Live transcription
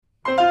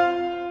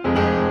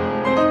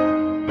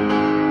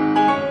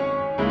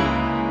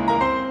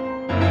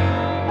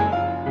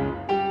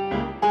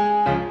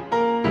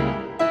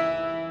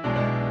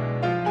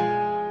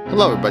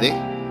Hello, everybody.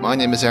 My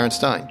name is Aaron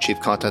Stein, Chief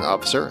Content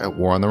Officer at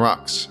War on the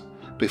Rocks.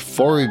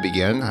 Before we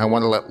begin, I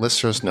want to let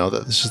listeners know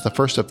that this is the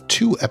first of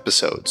 2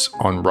 episodes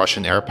on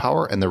Russian air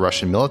power and the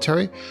Russian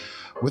military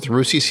with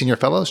RUSI Senior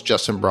Fellows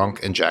Justin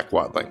Bronk and Jack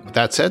Wadling. With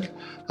that said,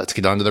 let's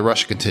get on to the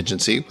Russia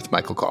Contingency with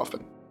Michael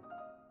Kaufman.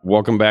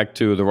 Welcome back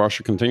to the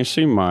Russia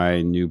Contingency,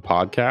 my new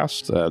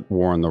podcast at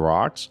War on the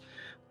Rocks.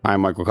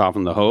 I'm Michael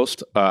Kaufman, the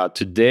host.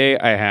 Today,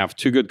 I have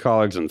 2 good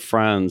colleagues and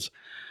friends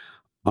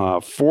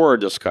for a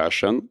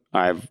discussion.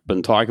 I've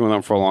been talking with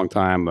them for a long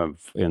time.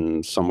 I've,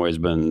 in some ways,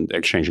 been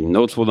exchanging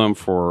notes with them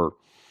for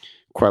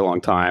quite a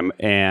long time.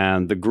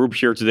 And the group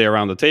here today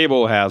around the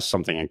table has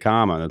something in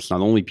common. It's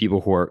not only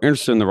people who are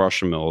interested in the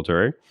Russian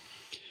military.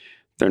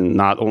 They're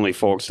not only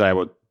folks that I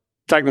would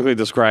technically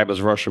describe as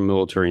Russian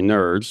military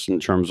nerds in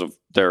terms of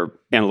their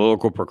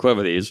analytical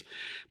proclivities,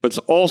 but it's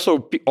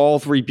also all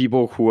 3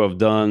 people who have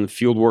done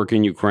field work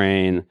in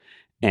Ukraine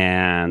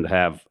and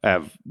have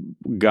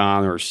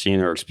gone or seen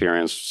or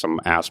experienced some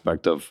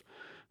aspect of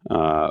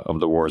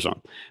the war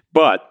zone.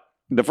 But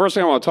the first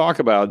thing I want to talk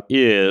about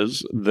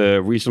is the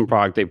recent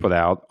product they put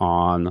out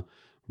on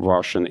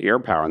Russian air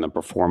power and the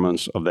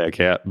performance of the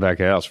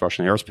VKS,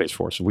 Russian Aerospace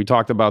Force. We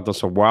talked about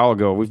this a while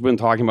ago. We've been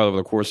talking about over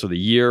the course of the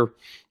year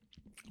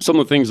some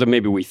of the things that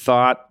maybe we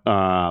thought,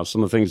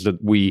 some of the things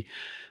that we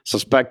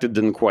suspected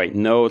didn't quite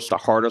know. It's the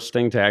hardest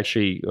thing to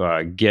actually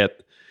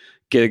get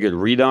a good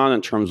read on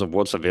in terms of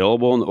what's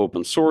available in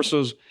open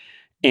sources.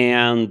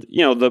 And,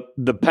 you know,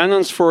 the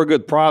penance for a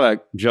good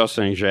product,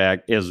 Justin and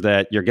Jack, is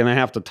that you're going to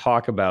have to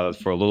talk about it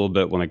for a little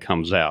bit when it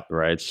comes out,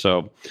 right?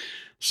 So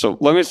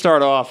let me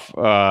start off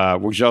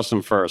with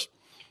Justin first.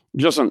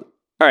 Justin,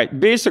 all right,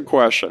 basic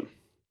question.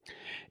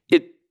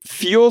 It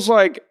feels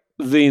like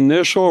the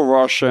initial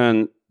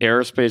Russian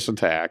aerospace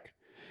attack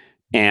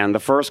and the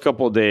first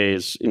couple of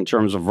days in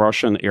terms of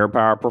Russian air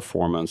power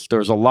performance,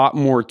 there's a lot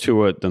more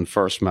to it than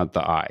first met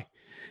the eye.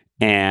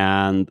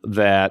 And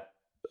that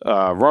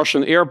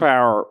Russian air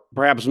power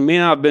perhaps may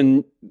have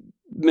been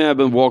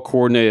well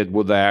coordinated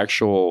with the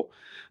actual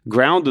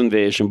ground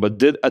invasion, but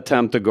did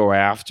attempt to go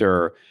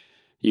after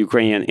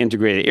Ukrainian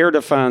integrated air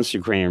defense,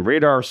 Ukrainian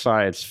radar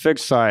sites,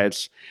 fixed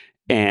sites,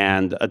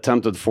 and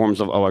attempted forms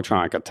of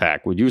electronic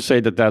attack. Would you say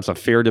that that's a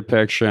fair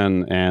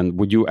depiction, and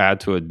would you add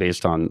to it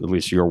based on at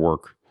least your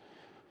work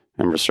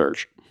and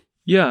research?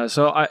 Yeah,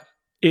 so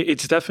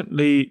it's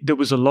definitely, there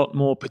was a lot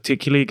more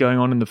particularly going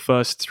on in the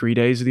first 3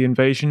 days of the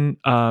invasion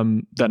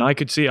than I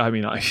could see. I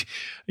mean,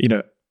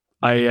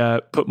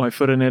 I put my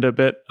foot in it a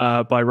bit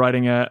by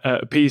writing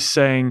a piece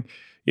saying,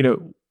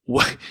 the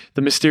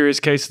mysterious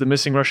case of the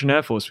missing Russian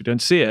Air Force. We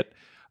don't see it.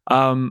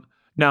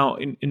 Now,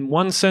 in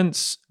one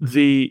sense,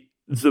 the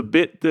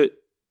bit that,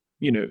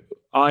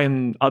 I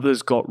and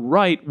others got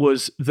right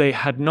was they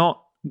had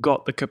not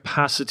got the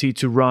capacity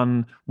to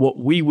run what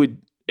we would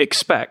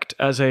expect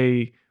as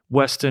a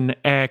Western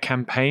air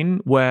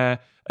campaign, where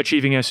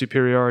achieving air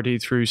superiority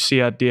through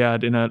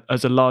SEAD-DIAD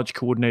as a large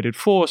coordinated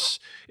force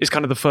is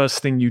kind of the first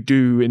thing you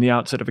do in the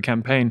outset of a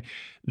campaign.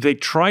 They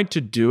tried to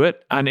do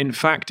it, and in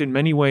fact, in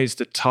many ways,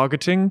 the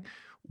targeting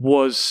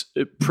was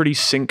pretty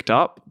synced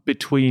up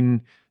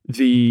between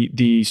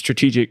the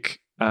strategic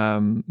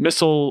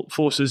missile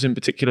forces in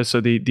particular,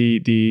 so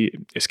the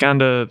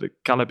Iskander, the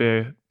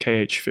Kalibr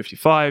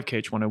KH-55,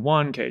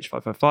 KH-101,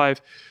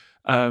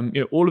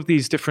 KH-555, all of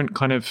these different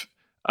kind of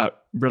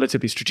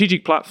relatively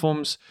strategic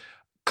platforms,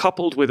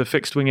 coupled with a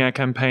fixed-wing air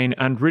campaign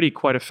and really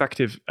quite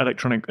effective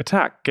electronic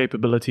attack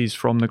capabilities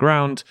from the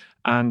ground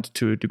and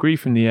to a degree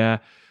from the air,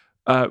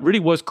 really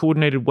was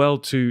coordinated well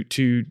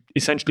to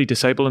essentially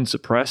disable and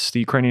suppress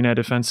the Ukrainian air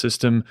defense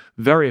system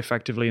very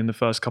effectively in the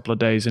first couple of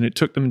days. And it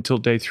took them until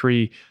day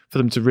 3 for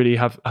them to really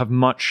have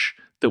much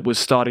that was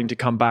starting to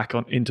come back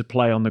into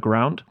play on the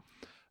ground.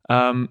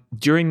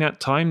 During that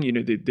time,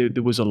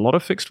 there was a lot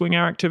of fixed-wing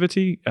air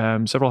activity,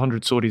 several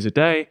hundred sorties a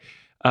day,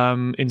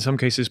 in some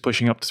cases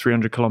pushing up to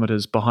 300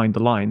 kilometers behind the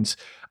lines,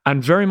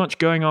 and very much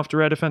going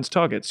after air defense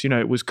targets.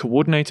 It was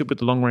coordinated with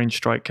the long-range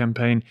strike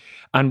campaign.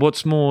 And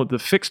what's more, the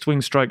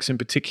fixed-wing strikes in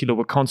particular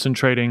were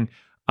concentrating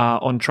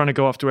on trying to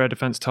go after air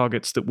defense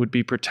targets that would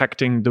be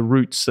protecting the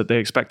routes that they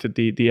expected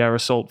the air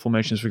assault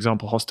formations, for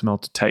example,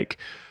 Hostomel, to take.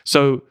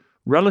 So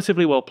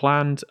relatively well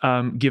planned,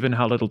 given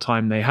how little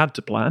time they had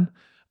to plan.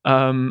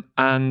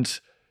 And,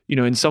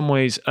 in some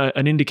ways,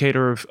 an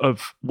indicator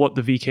of what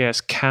the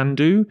VKS can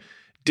do,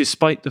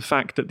 despite the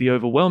fact that the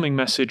overwhelming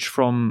message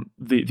from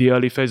the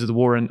early phase of the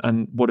war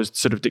and what has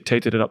sort of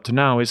dictated it up to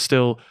now is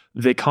still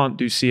they can't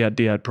do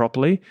SEAD-DIAD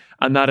properly.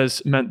 And that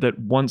has meant that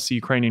once the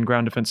Ukrainian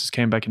ground defenses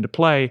came back into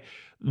play,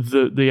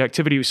 the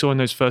activity we saw in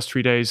those first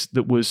 3 days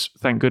that was,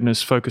 thank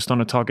goodness, focused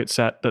on a target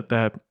set that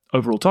their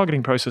overall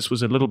targeting process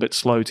was a little bit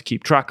slow to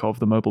keep track of,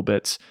 the mobile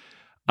bits,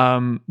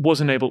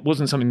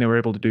 wasn't something they were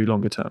able to do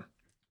longer term.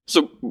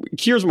 So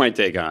here's my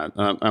take on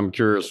it. I'm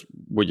curious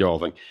what you all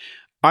think.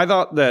 I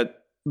thought that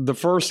the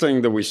first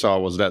thing that we saw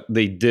was that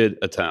they did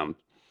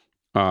attempt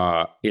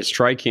a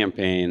strike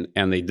campaign,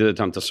 and they did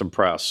attempt to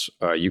suppress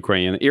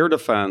Ukrainian air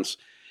defense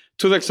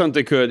to the extent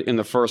they could in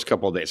the first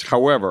couple of days.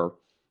 However,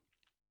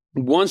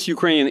 once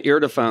Ukrainian air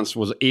defense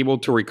was able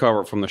to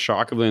recover from the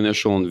shock of the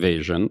initial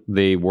invasion,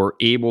 they were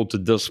able to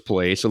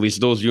displace, at least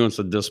those units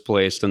that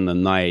displaced in the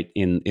night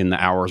in the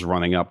hours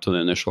running up to the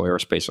initial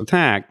airspace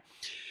attack.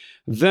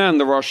 Then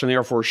the Russian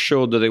Air Force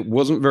showed that it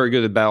wasn't very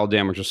good at battle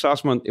damage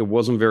assessment. It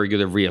wasn't very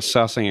good at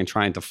reassessing and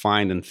trying to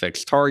find and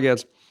fix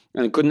targets.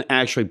 And it couldn't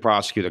actually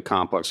prosecute a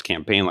complex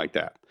campaign like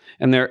that.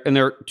 And there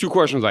are two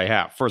questions I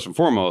have. First and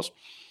foremost,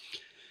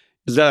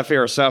 is that a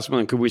fair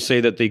assessment? And could we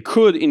say that they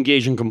could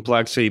engage in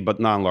complexity,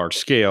 but not on large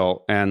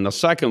scale? And the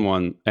second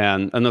one,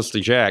 and this to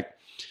Jack,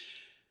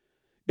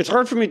 it's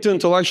hard for me to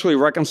intellectually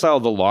reconcile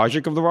the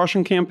logic of the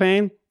Russian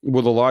campaign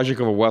with the logic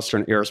of a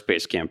Western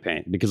airspace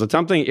campaign, because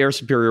attempting air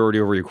superiority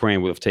over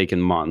Ukraine would have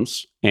taken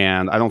months.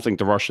 And I don't think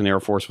the Russian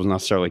Air Force was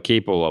necessarily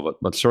capable of it,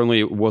 but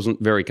certainly it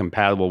wasn't very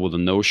compatible with the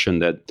notion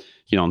that,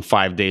 in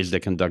 5 days they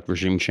conduct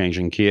regime change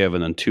in Kiev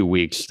and in 2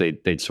 weeks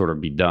they'd sort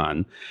of be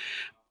done.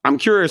 I'm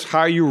curious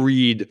how you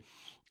read,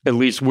 at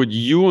least what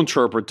you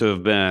interpret to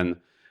have been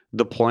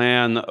the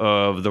plan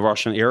of the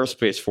Russian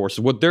aerospace forces,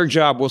 what their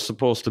job was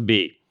supposed to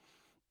be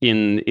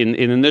in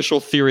initial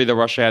theory, the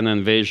Russia had an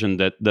invasion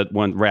that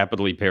went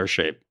rapidly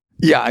pear-shaped.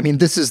 Yeah, I mean,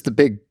 this is the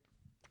big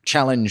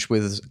challenge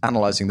with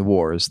analyzing the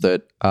war, is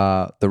that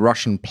the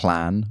Russian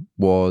plan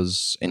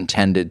was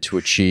intended to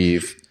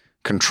achieve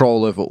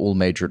control over all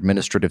major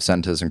administrative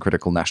centers and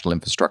critical national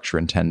infrastructure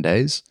in 10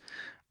 days,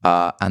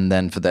 and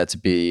then for there to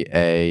be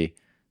a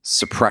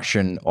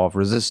suppression of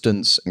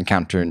resistance and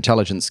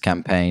counterintelligence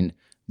campaign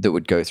that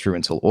would go through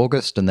until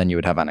August, and then you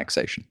would have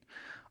annexation.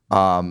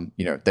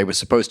 They were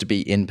supposed to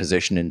be in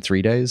position in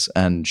 3 days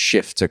and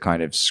shift to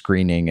kind of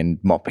screening and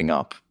mopping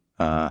up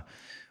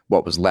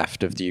what was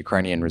left of the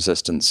Ukrainian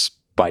resistance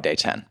by day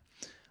 10.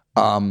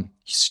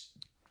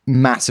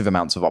 Massive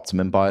amounts of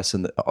optimism bias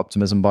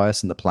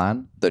in the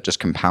plan that just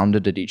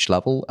compounded at each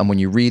level. And when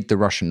you read the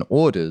Russian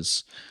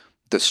orders,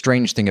 the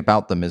strange thing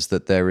about them is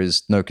that there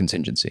is no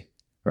contingency.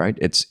 Right,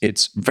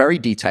 it's very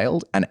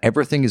detailed, and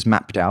everything is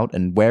mapped out,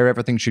 and where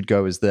everything should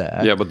go is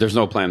there. Yeah, but there's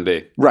no plan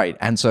B. Right,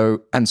 and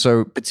so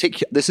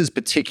this is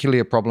particularly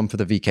a problem for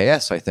the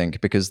VKS, I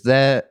think, because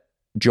their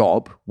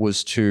job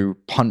was to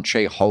punch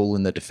a hole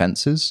in the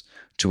defenses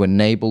to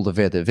enable the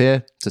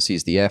Vir to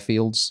seize the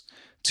airfields,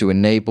 to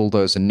enable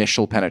those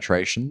initial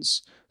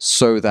penetrations,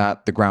 so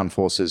that the ground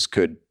forces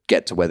could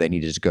get to where they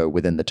needed to go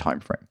within the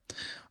time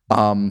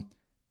frame.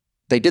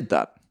 They did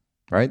that.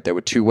 Right, there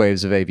were 2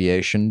 waves of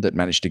aviation that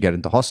managed to get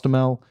into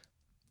Hostomel,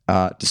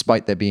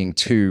 despite there being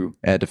 2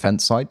 air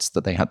defense sites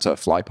that they had to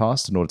fly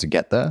past in order to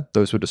get there.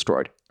 Those were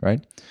destroyed,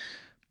 right?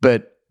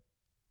 But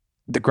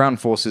the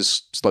ground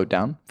forces slowed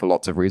down for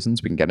lots of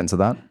reasons. We can get into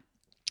that.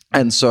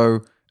 And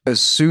so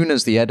as soon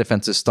as the air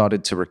defenses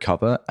started to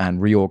recover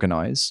and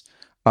reorganize,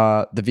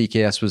 the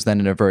VKS was then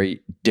in a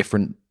very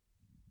different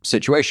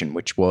situation,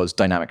 which was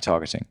dynamic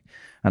targeting.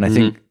 And I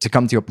think, to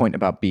come to your point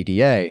about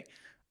BDA,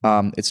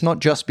 it's not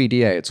just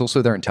BDA, it's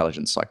also their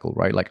intelligence cycle,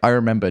 right? Like, I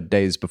remember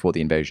days before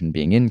the invasion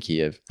being in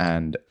Kiev,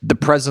 and the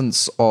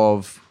presence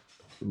of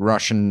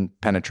Russian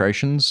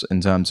penetrations in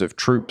terms of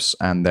troops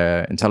and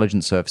their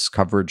intelligence service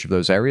coverage of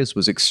those areas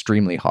was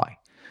extremely high.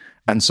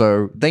 And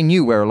so they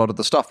knew where a lot of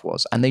the stuff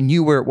was, and they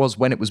knew where it was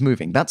when it was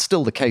moving. That's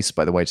still the case,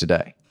 by the way,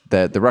 today.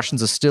 The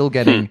Russians are still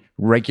getting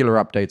regular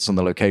updates on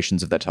the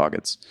locations of their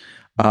targets,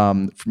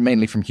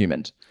 mainly from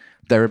HUMINT.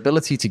 Their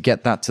ability to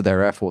get that to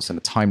their Air Force in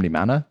a timely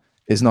manner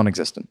is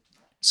non-existent.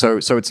 So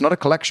it's not a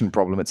collection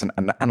problem, it's an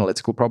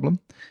analytical problem.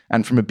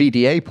 And from a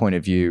BDA point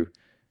of view,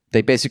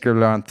 they basically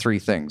rely on 3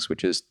 things,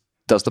 which is,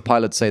 does the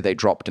pilot say they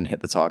dropped and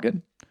hit the target?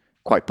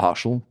 Quite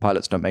partial.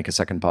 Pilots don't make a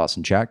second pass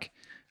and check.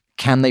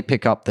 Can they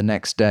pick up the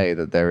next day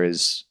that there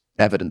is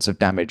evidence of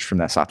damage from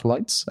their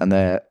satellites? And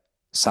their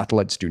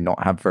satellites do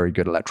not have very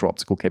good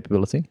electro-optical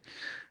capability.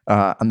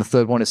 And the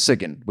third one is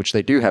SIGINT, which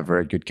they do have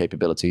very good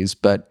capabilities,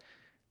 but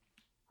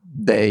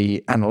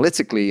they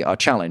analytically are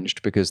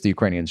challenged because the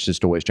Ukrainians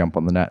just always jump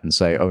on the net and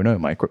say, oh no,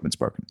 my equipment's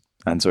broken.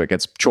 And so it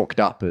gets chalked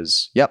up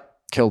as, yep,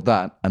 killed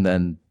that. And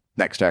then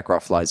next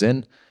aircraft flies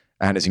in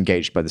and is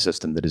engaged by the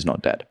system that is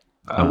not dead.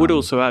 I would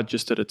also add,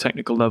 just at a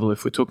technical level,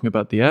 if we're talking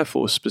about the Air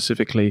Force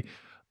specifically,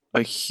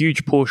 a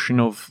huge portion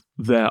of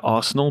their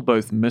arsenal,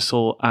 both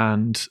missile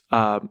and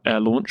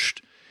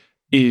air-launched,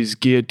 is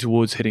geared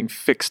towards hitting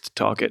fixed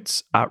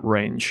targets at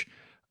range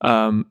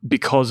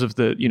because of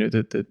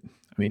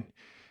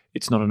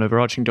it's not an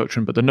overarching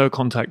doctrine, but the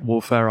no-contact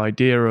warfare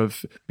idea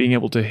of being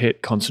able to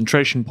hit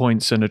concentration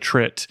points and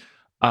attrit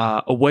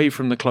away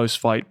from the close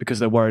fight because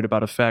they're worried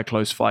about a fair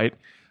close fight.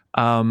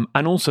 And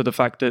also the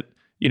fact that,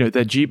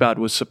 their GBAD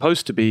was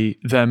supposed to be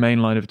their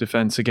main line of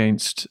defense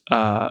against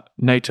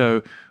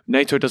NATO.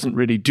 NATO doesn't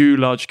really do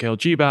large-scale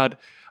GBAD.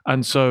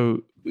 And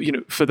so,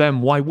 for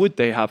them, why would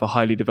they have a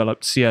highly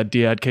developed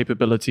SEAD-DEAD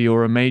capability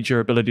or a major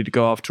ability to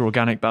go after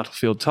organic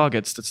battlefield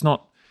targets?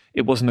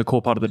 It wasn't a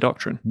core part of the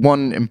doctrine.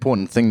 One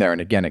important thing there, and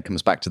again, it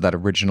comes back to that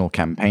original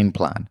campaign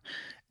plan,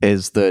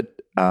 is that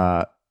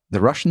the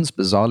Russians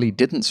bizarrely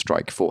didn't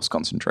strike force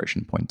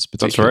concentration points.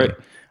 That's right.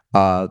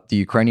 The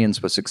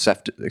Ukrainians were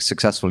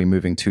successfully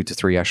moving 2 to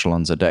 3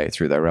 echelons a day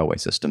through their railway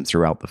system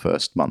throughout the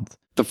first month.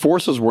 The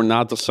forces were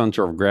not the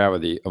center of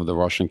gravity of the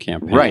Russian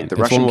campaign. Right. It's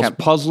one of the most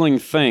puzzling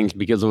things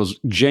because it was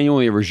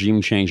genuinely a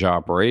regime change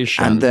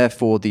operation. And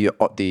therefore,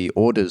 the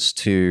orders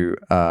to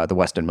the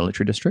Western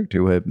Military District,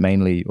 who were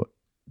mainly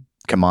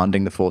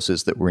commanding the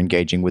forces that were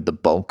engaging with the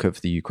bulk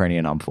of the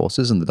Ukrainian armed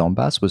forces in the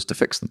Donbass, was to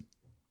fix them.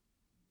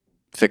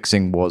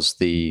 Fixing was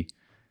the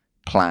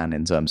plan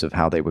in terms of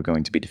how they were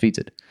going to be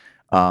defeated.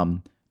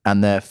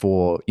 And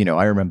therefore,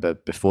 I remember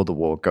before the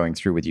war going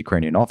through with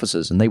Ukrainian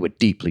officers, and they were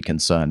deeply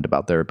concerned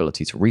about their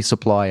ability to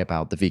resupply,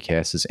 about the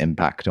VKS's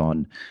impact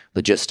on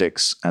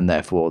logistics, and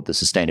therefore the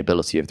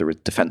sustainability of the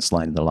defense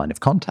line and the line of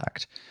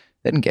contact.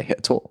 They didn't get hit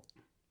at all,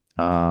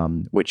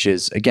 which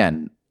is,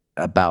 again,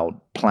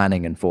 about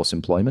planning and force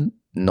employment,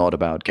 not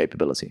about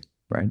capability,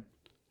 right?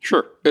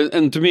 Sure.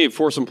 And to me,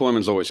 force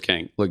employment is always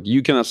king. Like,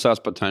 you can assess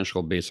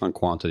potential based on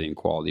quantity and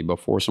quality, but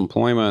force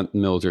employment,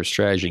 military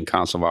strategy, and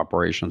concept of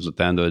operations, at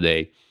the end of the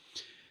day,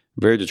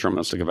 very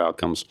deterministic of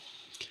outcomes.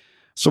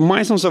 So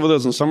my sense of it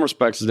is, in some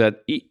respects, is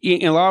that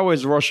in a lot of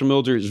ways, the Russian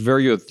military is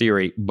very good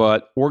theory,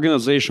 but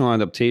organizational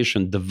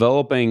adaptation,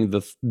 developing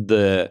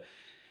the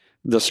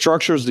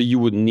structures that you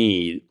would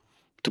need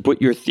to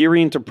put your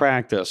theory into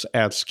practice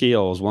at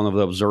scale is one of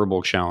the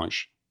observable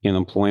challenge in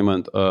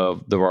employment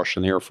of the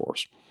Russian Air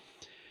Force.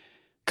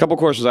 Couple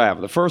questions I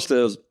have. The first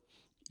is,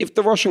 if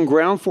the Russian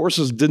ground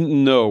forces didn't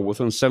know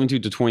within 72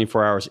 to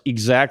 24 hours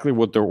exactly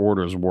what their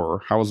orders were,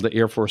 how was the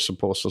Air Force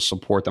supposed to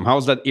support them? How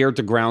is that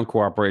air-to-ground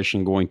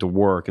cooperation going to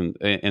work and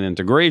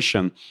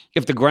integration?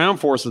 If the ground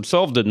force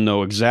itself didn't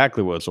know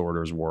exactly what its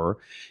orders were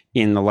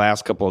in the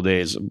last couple of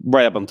days,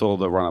 right up until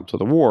the run-up to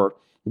the war,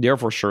 the Air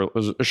Force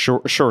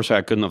sure as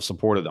heck couldn't have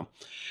supported them.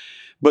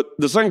 But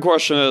the second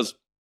question is,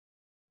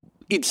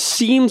 it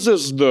seems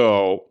as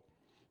though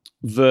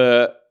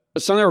the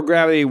center of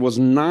gravity was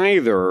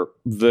neither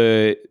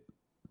the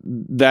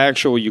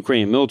actual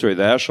Ukrainian military,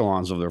 the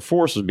echelons of their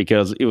forces,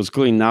 because it was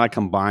clearly not a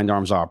combined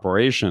arms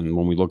operation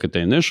when we look at the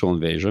initial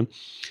invasion,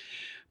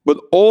 but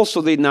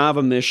also they now have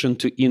a mission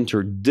to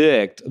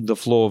interdict the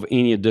flow of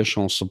any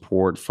additional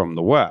support from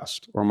the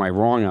West. Or am I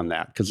wrong on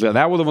that? Because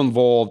that would have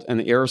involved an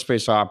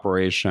aerospace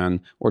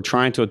operation or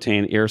trying to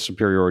attain air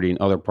superiority in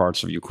other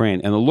parts of Ukraine.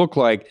 And it looked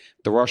like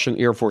the Russian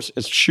Air Force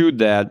eschewed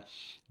that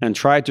and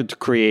tried to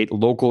create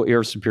local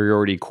air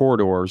superiority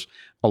corridors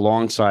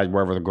alongside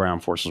wherever the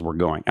ground forces were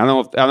going. I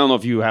don't know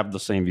if you have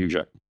the same view,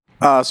 Jack.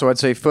 So I'd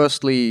say,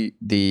 firstly,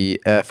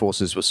 the air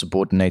forces were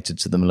subordinated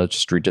to the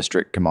military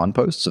district command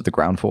posts of the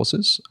ground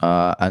forces.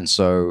 And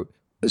so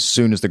as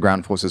soon as the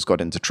ground forces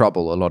got into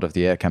trouble, a lot of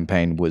the air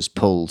campaign was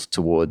pulled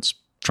towards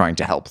trying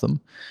to help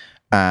them.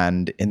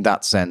 And in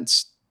that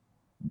sense,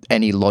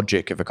 any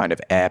logic of a kind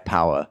of air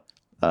power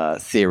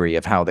theory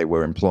of how they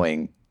were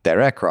employing their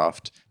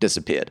aircraft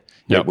disappeared.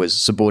 Yep. It was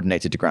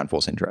subordinated to ground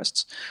force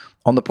interests.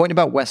 On the point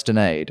about Western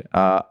aid,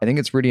 I think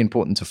it's really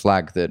important to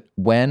flag that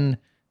when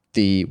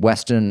the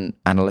Western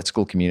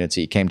analytical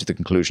community came to the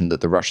conclusion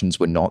that the Russians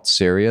were not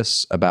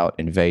serious about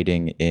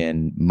invading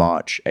in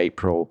March,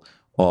 April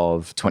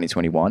of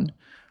 2021,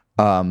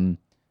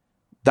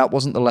 that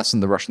wasn't the lesson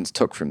the Russians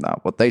took from that.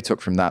 What they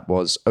took from that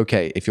was,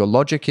 okay, if your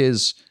logic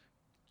is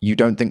you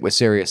don't think we're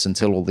serious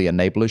until all the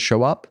enablers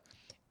show up,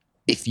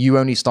 if you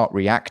only start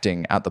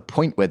reacting at the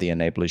point where the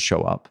enablers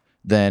show up,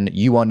 then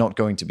you are not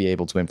going to be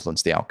able to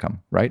influence the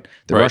outcome, right?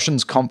 The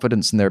Russians'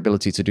 confidence in their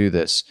ability to do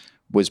this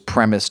was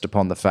premised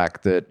upon the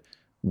fact that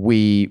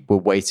we were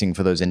waiting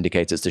for those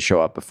indicators to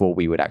show up before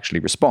we would actually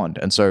respond.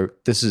 And so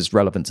this is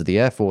relevant to the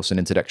Air Force and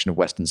introduction of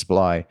Western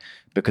supply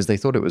because they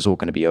thought it was all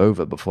going to be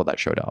over before that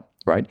showed up,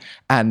 right?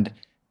 And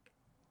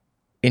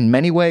in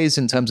many ways,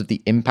 in terms of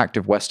the impact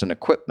of Western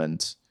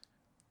equipment,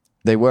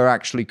 they were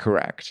actually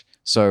correct.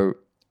 So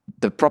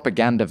the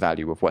propaganda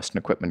value of Western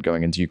equipment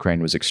going into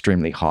Ukraine was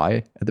extremely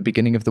high at the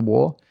beginning of the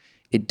war.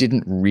 It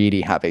didn't really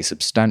have a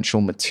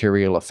substantial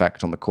material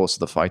effect on the course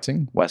of the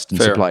fighting, Western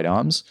supplied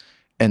arms,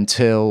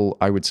 until,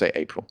 I would say,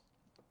 April,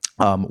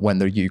 when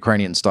the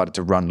Ukrainians started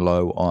to run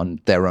low on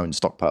their own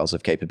stockpiles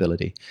of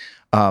capability.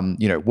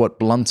 What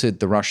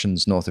blunted the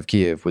Russians north of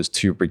Kiev was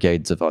 2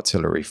 brigades of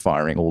artillery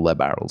firing all their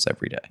barrels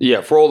every day.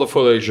 Yeah, for all the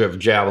footage of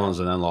javelins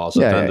and then loss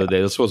at the end of the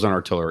day, this was an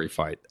artillery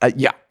fight.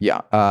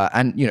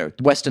 And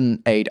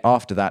Western aid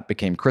after that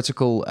became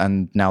critical,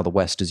 and now the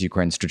West is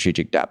Ukraine's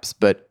strategic depth.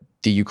 But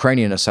the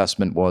Ukrainian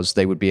assessment was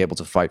they would be able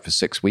to fight for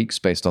 6 weeks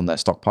based on their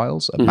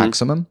stockpiles at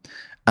maximum,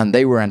 and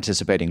they were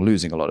anticipating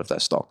losing a lot of their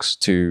stocks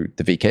to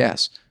the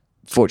VKS.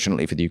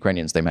 Fortunately for the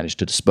Ukrainians, they managed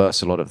to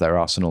disperse a lot of their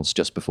arsenals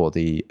just before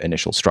the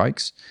initial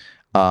strikes.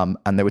 And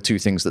there were 2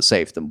 things that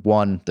saved them.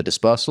 One, the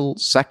dispersal.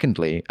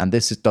 Secondly, and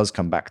this does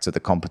come back to the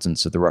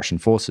competence of the Russian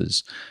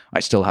forces. I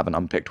still haven't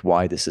unpicked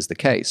why this is the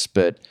case,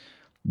 but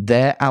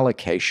their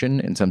allocation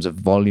in terms of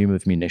volume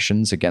of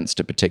munitions against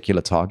a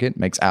particular target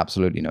makes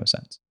absolutely no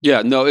sense.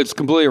 Yeah, no, it's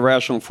completely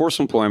irrational force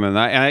employment.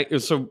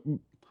 So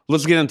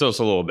let's get into this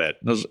a little bit.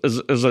 This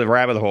is a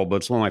rabbit hole, but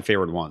it's one of my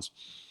favorite ones.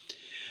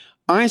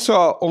 I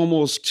saw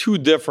almost 2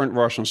 different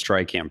Russian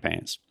strike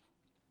campaigns.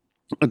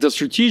 at the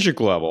strategic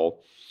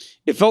level,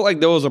 it felt like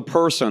there was a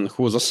person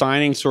who was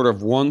assigning sort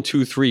of 1,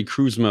 2, 3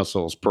 cruise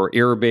missiles per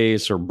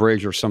airbase or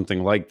bridge or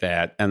something like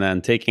that, and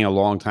then taking a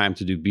long time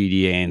to do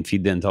BDA and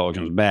feed the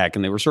intelligence back.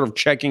 And they were sort of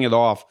checking it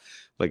off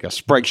like a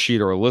spreadsheet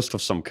or a list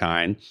of some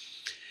kind,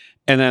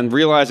 and then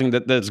realizing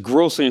that that's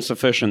grossly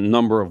insufficient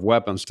number of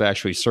weapons to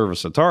actually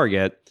service a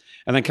target,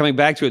 and then coming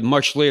back to it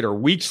much later,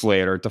 weeks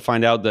later, to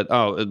find out that,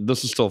 oh,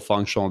 this is still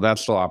functional,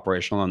 that's still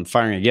operational, and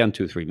firing again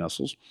 2, 3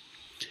 missiles.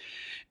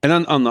 And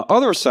then on the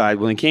other side,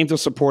 when it came to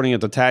supporting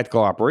at the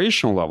tactical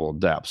operational level of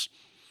depths,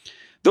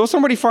 there was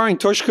somebody firing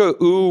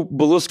Tushka-U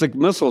ballistic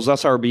missiles,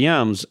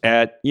 SRBMs,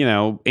 at,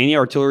 any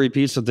artillery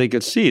piece that they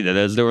could see. That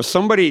is, there was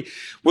somebody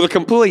with a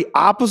completely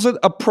opposite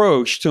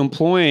approach to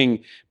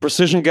employing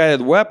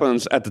precision-guided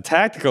weapons at the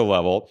tactical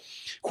level,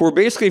 who were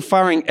basically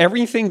firing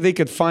everything they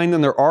could find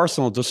in their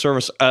arsenal to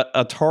service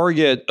a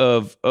target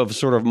of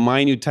sort of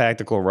minute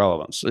tactical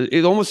relevance.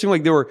 It almost seemed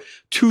like there were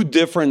two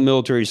different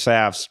military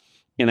staffs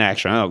in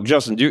action. I don't know,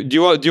 Justin, do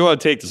you want to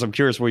take this? I'm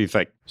curious what you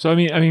think. So I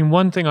mean,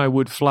 one thing I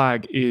would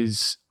flag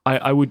is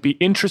I would be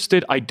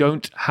interested. I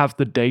don't have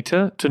the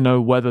data to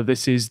know whether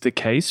this is the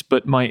case,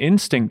 but my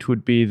instinct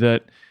would be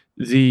that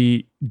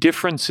the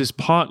difference is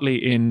partly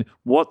in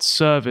what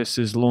service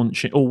is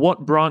launching or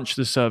what branch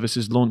the service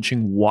is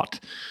launching what.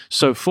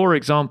 So, for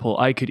example,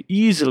 I could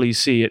easily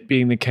see it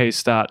being the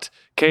case that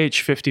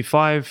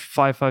KH-55,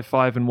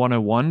 555, and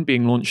 101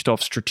 being launched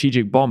off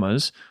strategic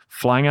bombers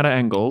flying out of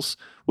angles,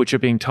 which are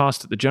being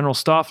tasked at the general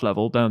staff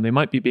level. Then they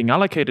might be being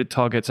allocated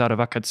targets out of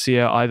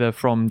Akatsia, either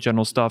from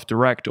general staff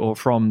direct or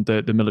from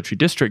the military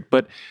district.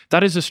 But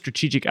that is a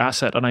strategic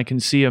asset, and I can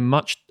see a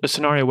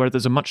scenario where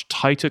there's a much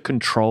tighter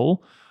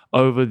control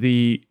over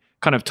the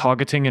kind of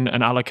targeting and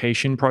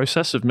allocation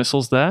process of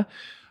missiles there.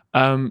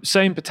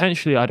 Same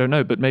potentially, I don't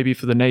know, but maybe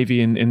for the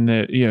Navy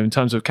in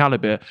terms of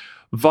caliber.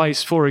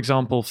 Vice, for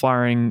example,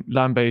 firing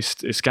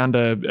land-based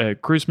Iskander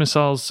cruise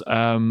missiles,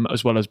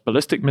 as well as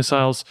ballistic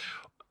missiles,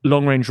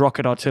 long-range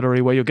rocket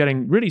artillery, where you're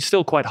getting really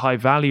still quite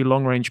high-value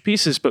long-range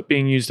pieces, but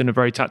being used in a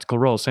very tactical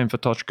role. Same for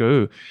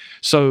Tochka-U.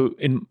 So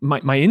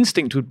my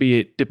instinct would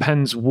be it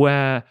depends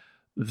where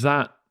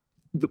that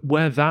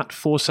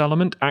force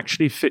element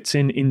actually fits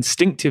in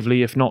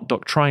instinctively, if not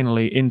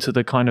doctrinally, into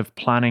the kind of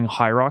planning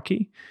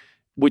hierarchy,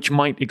 which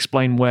might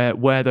explain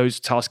where those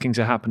taskings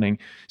are happening.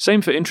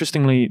 Same for,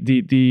 interestingly,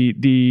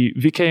 the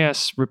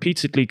VKS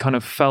repeatedly kind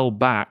of fell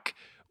back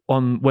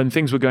on when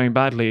things were going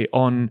badly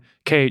on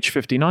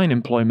KH-59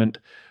 employment,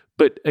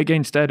 but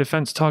against air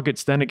defense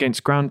targets, then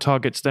against ground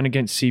targets, then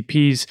against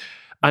CPs.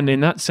 And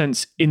in that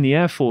sense, in the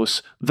Air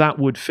Force, that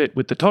would fit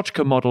with the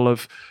Tochka model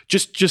of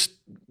just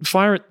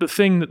fire at the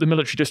thing that the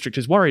military district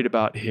is worried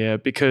about here,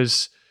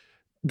 because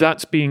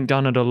that's being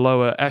done at a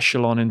lower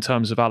echelon in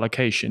terms of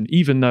allocation,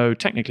 even though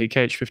technically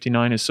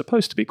KH-59 is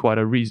supposed to be quite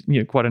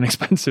an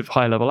expensive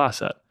high-level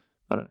asset.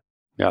 I don't know.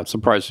 Yeah, it's a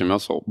pricey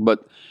missile.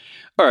 But,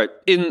 all right,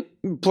 in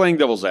playing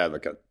devil's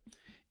advocate,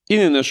 in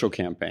the initial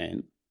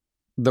campaign,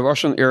 the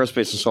Russian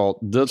aerospace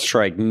assault did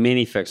strike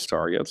many fixed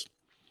targets.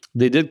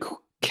 They did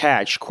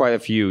catch quite a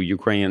few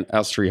Ukrainian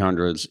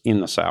S-300s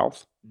in the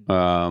south.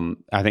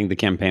 I think the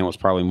campaign was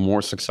probably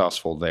more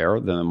successful there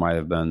than it might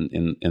have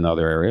been in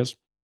other areas.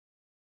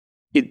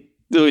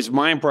 At least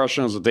my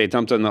impression is that they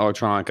attempted an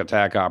electronic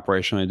attack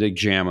operation. They did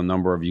jam a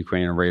number of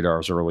Ukrainian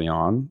radars early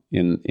on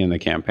in the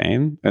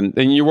campaign. And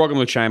you're welcome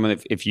to chime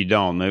in if you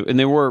don't.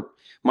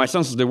 My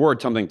sense is they were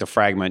attempting to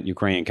fragment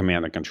Ukrainian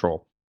command and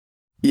control.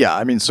 Yeah,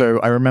 I mean, so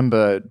I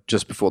remember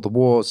just before the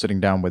war sitting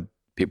down with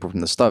people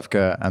from the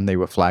Stavka, and they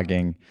were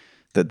flagging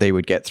that they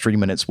would get 3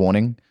 minutes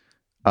warning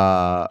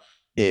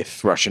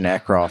if Russian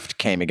aircraft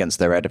came against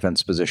their air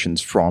defense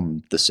positions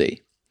from the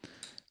sea.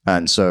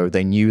 And so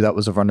they knew that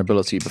was a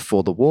vulnerability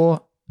before the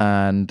war,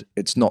 and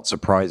it's not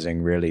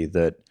surprising, really,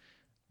 that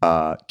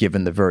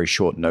given the very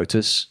short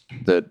notice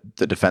that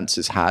the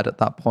defenses had at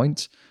that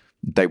point,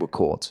 they were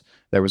caught.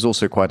 There was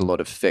also quite a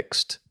lot of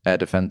fixed air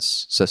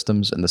defense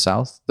systems in the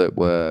south that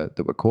were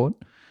caught.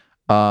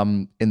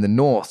 In the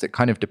north, it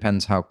kind of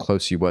depends how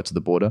close you were to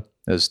the border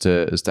as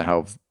to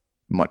how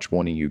much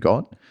warning you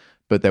got,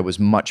 but there was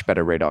much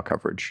better radar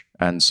coverage,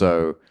 and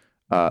so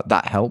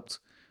that helped.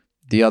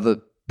 The other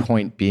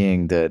point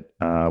being that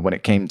when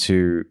it came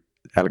to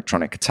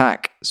electronic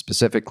attack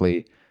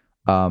specifically,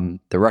 the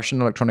Russian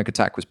electronic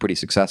attack was pretty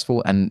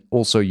successful, and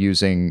also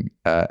using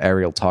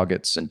aerial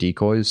targets and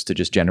decoys to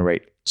just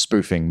generate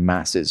spoofing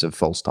masses of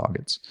false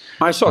targets.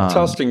 I saw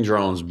testing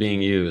drones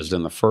being used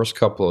in the first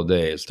couple of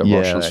days that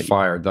Russians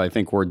fired that I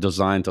think were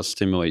designed to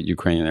stimulate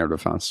Ukrainian air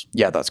defense.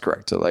 Yeah, that's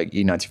correct. So like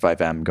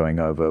E-95M going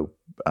over,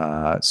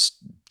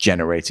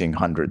 generating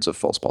hundreds of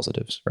false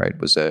positives, right,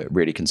 was a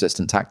really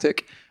consistent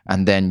tactic.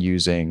 And then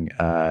using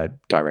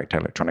direct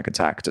electronic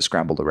attack to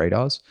scramble the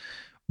radars.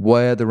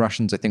 Where the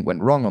Russians, I think,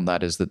 went wrong on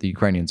that is that the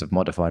Ukrainians have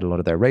modified a lot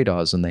of their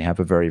radars, and they have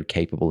a very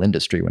capable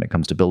industry when it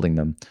comes to building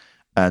them.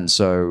 And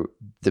so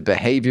the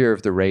behavior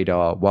of the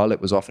radar, while it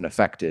was often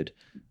affected,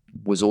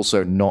 was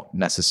also not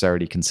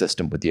necessarily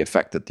consistent with the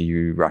effect that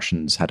the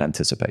Russians had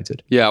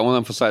anticipated. Yeah, I want to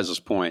emphasize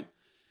this point.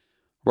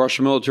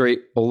 Russian military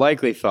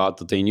likely thought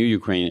that they knew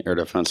Ukrainian air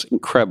defense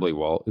incredibly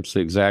well. It's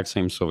the exact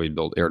same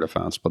Soviet-built air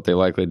defense, but they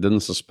likely didn't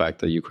suspect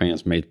that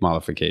Ukrainians made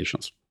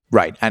modifications.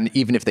 Right. And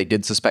even if they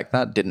did suspect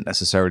that, didn't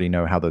necessarily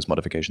know how those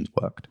modifications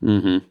worked.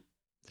 Mm-hmm.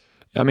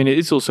 I mean, it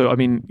is also,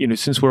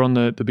 since we're on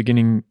the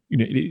beginning,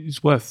 it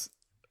is worth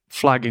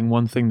flagging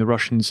one thing the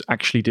Russians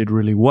actually did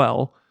really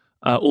well,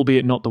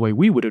 albeit not the way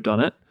we would have done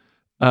it,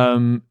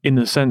 in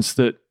the sense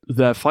that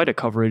their fighter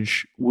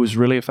coverage was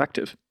really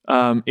effective.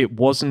 It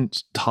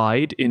wasn't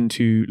tied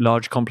into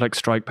large complex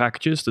strike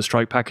packages. The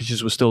strike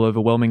packages were still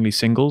overwhelmingly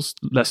singles.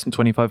 Less than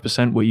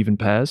 25% were even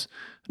pairs.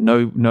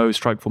 No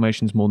strike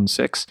formations more than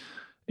 6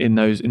 in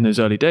those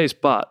early days.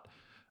 But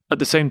at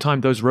the same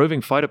time, those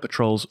roving fighter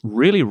patrols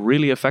really,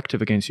 really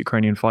effective against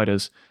Ukrainian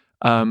fighters.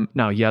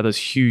 Now,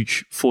 there's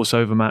huge force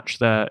overmatch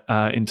there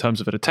in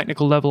terms of at a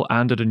technical level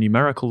and at a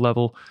numerical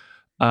level.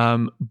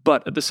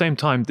 But at the same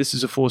time, this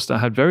is a force that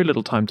had very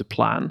little time to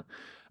plan.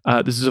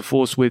 This is a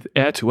force with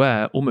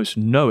air-to-air, almost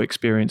no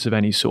experience of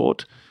any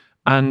sort.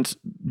 And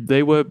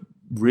they were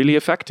really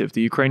effective.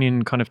 The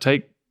Ukrainian kind of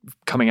take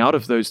coming out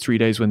of those 3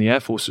 days when the Air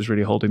Force was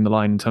really holding the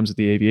line in terms of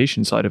the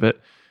aviation side of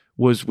it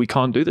was, we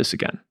can't do this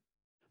again.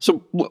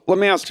 So let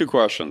me ask 2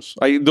 questions.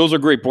 Those are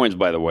great points,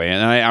 by the way,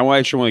 and I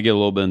actually want to get a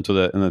little bit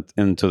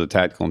into the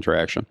tactical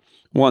interaction.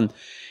 One,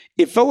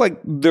 it felt like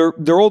there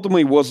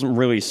ultimately wasn't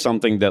really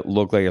something that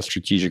looked like a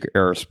strategic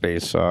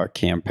aerospace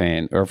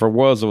campaign, or if it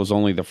was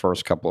only the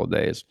first couple of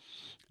days.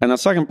 And the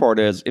second part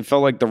is, it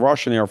felt like the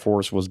Russian Air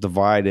Force was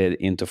divided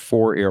into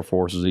 4 air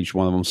forces, each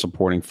one of them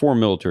supporting 4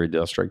 military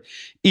districts,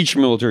 each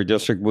military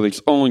district with its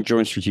own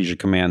joint strategic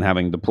command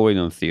having deployed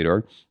in the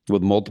theater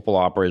with multiple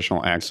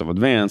operational acts of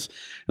advance.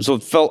 And so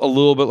it felt a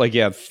little bit like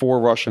you had 4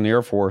 Russian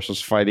Air Forces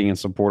fighting in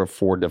support of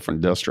 4 different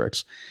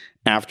districts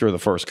after the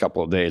first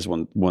couple of days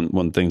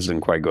when things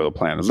didn't quite go to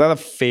plan. Is that a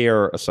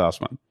fair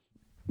assessment?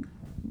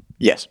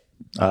 Yes,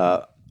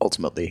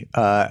 ultimately,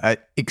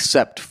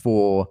 except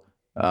for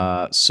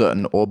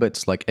certain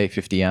orbits like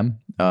A50M,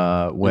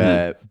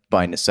 where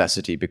by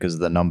necessity, because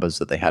of the numbers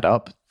that they had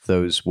up,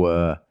 those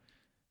were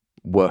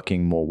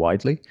working more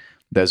widely.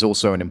 There's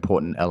also an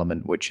important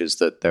element, which is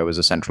that there was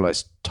a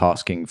centralized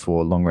tasking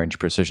for long-range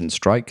precision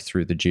strike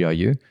through the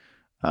GRU,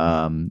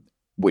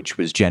 which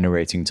was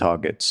generating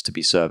targets to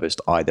be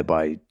serviced either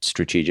by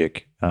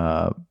strategic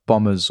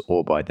bombers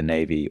or by the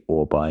Navy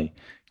or by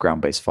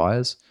ground-based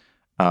fires.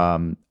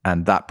 And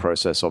that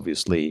process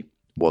obviously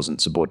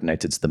wasn't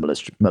subordinated to the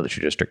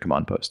military district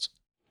command posts.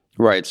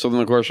 Right. So then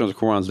the question is,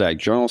 who runs that?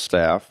 General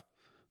Staff,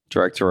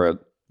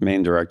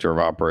 main director of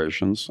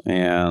operations,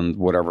 and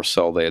whatever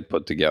cell they had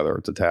put together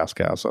to task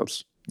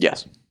assets.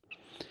 Yes.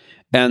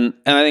 And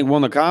I think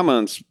one of the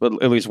comments,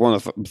 at least one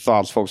of the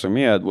thoughts folks like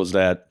me had, was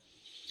that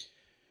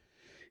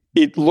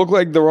it looked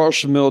like the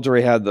Russian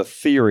military had the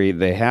theory.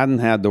 They hadn't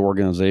had the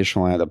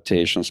organizational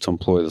adaptations to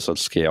employ this at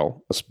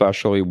scale,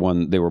 especially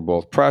when they were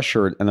both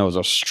pressured and there was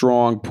a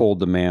strong pull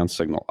demand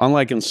signal.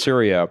 Unlike in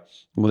Syria,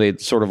 where they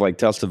sort of like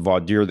tested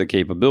Vaudir the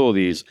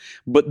capabilities,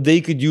 but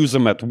they could use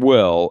them at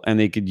will, and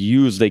they could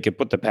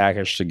put the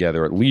package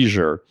together at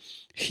leisure.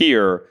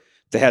 Here,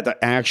 they had to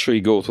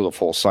actually go through the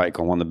full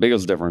cycle. One of the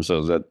biggest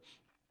differences is that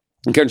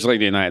in countries like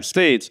the United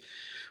States,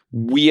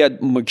 we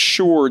had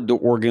matured the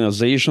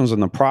organizations and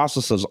the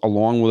processes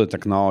along with the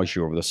technology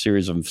over the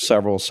series of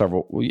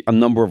a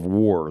number of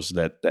wars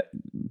that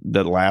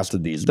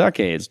lasted these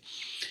decades.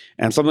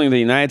 And something the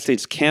United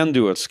States can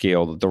do at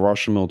scale that the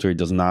Russian military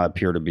does not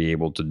appear to be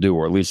able to do,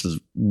 or at least is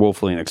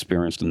woefully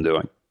inexperienced in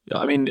doing.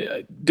 I mean,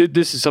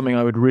 this is something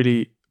I would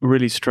really,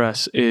 really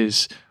stress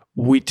is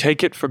we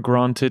take it for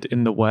granted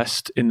in the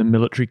West, in the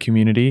military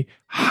community,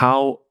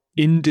 how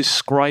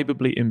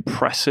indescribably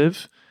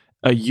impressive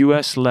a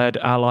US-led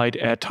Allied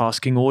air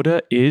tasking order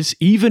is.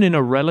 Even in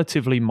a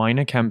relatively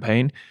minor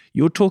campaign,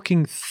 you're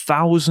talking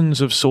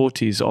thousands of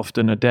sorties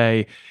often a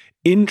day,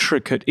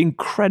 intricate,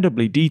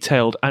 incredibly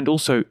detailed, and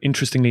also,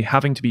 interestingly,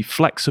 having to be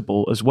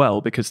flexible as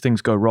well because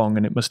things go wrong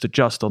and it must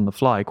adjust on the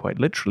fly, quite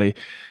literally.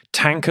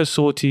 Tanker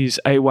sorties,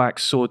 AWACS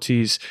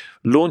sorties,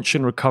 launch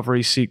and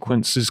recovery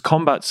sequences,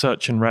 combat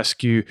search and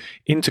rescue,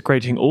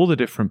 integrating all the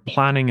different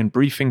planning and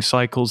briefing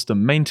cycles, the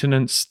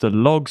maintenance, the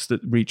logs that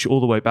reach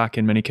all the way back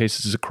in many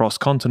cases across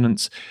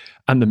continents,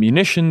 and the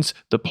munitions,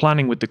 the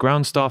planning with the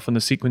ground staff and the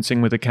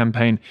sequencing with the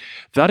campaign.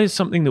 That is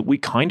something that we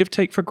kind of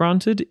take for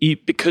granted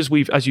because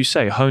we've, as you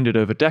say, honed it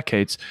over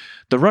decades.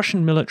 The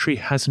Russian military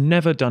has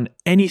never done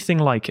anything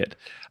like it.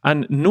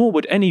 And nor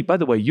would any, by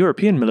the way,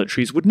 European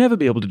militaries would never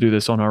be able to do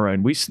this on our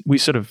own. We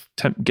sort of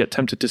get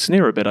tempted to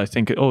sneer a bit, I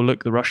think. Oh,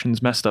 look, the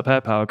Russians messed up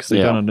air power because they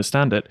don't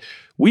understand it.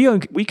 We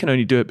can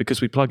only do it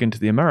because we plug into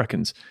the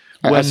Americans.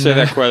 I say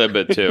that quite a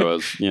bit too,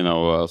 as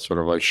sort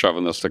of like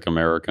chauvinistic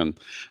American.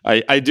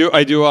 I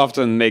do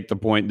often make the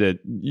point that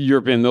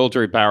European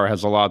military power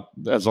has a lot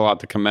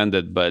to commend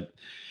it, but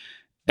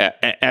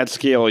at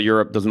scale,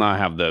 Europe does not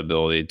have the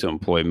ability to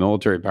employ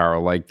military power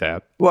like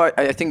that. Well,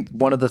 I think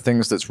one of the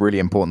things that's really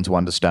important to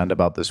understand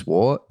about this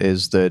war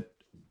is that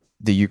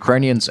the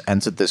Ukrainians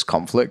entered this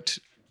conflict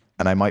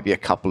and I might be a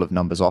couple of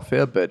numbers off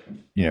here, but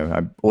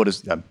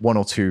orders 1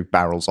 or 2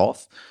 barrels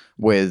off,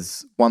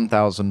 with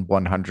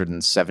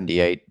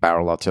 1,178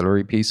 barrel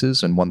artillery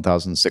pieces and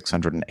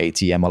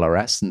 1,680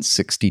 MLRS and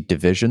 60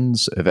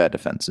 divisions of air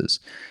defenses.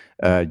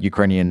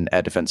 Ukrainian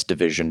Air Defense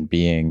Division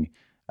being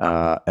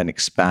an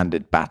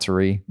expanded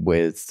battery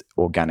with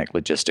organic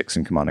logistics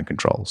and command and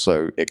control.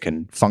 So it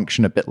can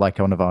function a bit like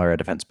one of our air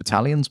defense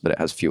battalions, but it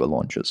has fewer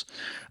launchers.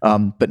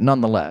 But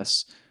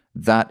nonetheless,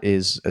 that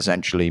is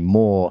essentially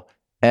more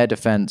air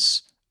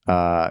defense,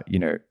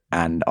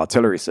 and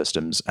artillery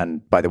systems,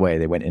 and by the way,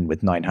 they went in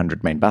with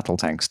 900 main battle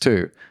tanks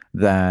too,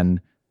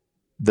 than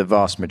the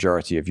vast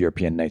majority of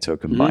European NATO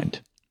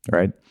combined,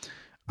 right?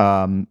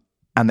 And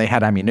they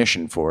had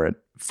ammunition for it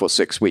for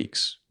 6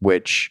 weeks,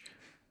 which,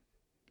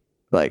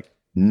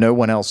 no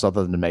one else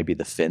other than maybe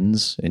the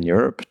Finns in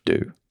Europe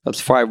do. That's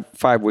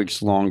five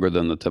weeks longer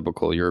than the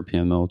typical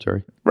European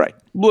military. Right.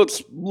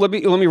 Let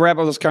me wrap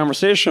up this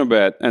conversation a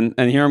bit, and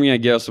here I'm going to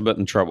get us a bit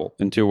in trouble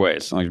in 2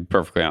 ways. I'll be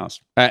perfectly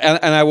honest, and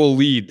I will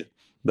lead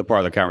the part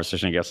of the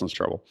conversation that gets us in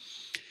trouble.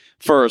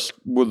 First,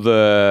 with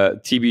the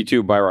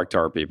TB2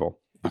 Bayraktar people,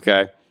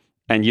 okay,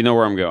 and you know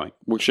where I'm going,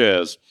 which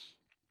is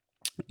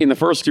in the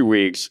first 2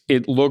 weeks,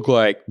 it looked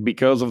like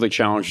because of the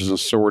challenges in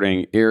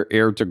sorting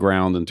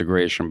air-to-ground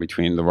integration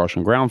between the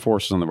Russian ground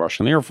forces and the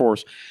Russian Air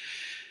Force.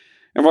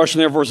 And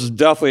Russian Air Force is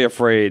definitely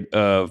afraid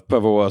of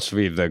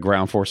PVOSV, the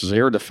ground forces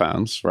air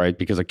defense, right?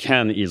 Because it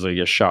can easily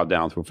get shot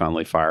down through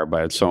friendly fire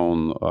by its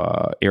own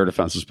air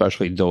defense,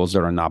 especially those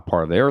that are not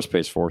part of the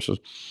airspace forces.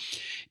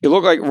 It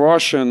looked like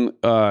Russian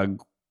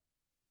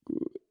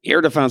air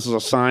defenses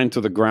assigned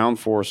to the ground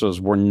forces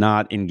were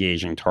not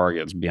engaging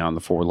targets beyond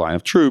the forward line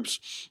of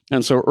troops.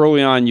 And so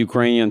early on,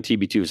 Ukrainian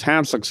TB2s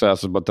had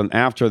successes, but then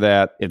after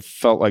that, it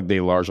felt like they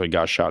largely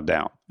got shot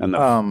down. And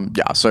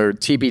so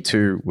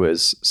TB2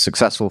 was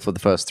successful for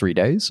the first 3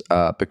 days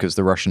because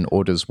the Russian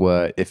orders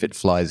were, if it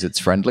flies, it's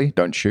friendly,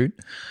 don't shoot.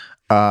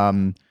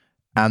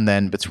 And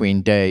then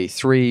between day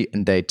 3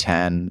 and day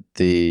 10,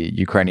 the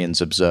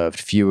Ukrainians observed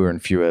fewer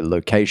and fewer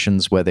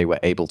locations where they were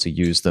able to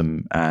use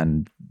them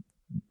and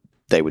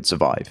they would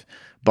survive.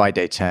 By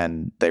day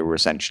 10, they were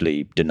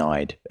essentially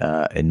denied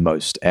in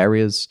most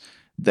areas.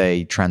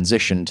 They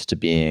transitioned to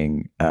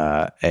being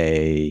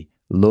a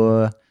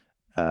lure,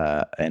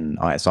 an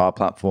ISR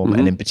platform,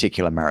 and in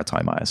particular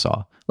maritime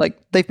ISR.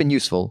 They've been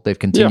useful. They've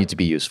continued to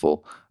be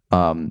useful.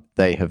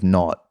 They have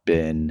not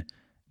been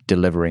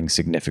delivering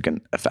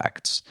significant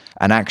effects.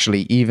 And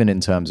actually, even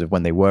in terms of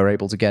when they were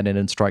able to get in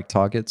and strike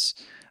targets,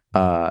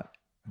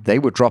 they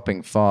were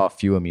dropping far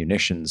fewer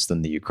munitions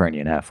than the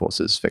Ukrainian Air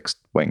Force's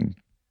fixed-wing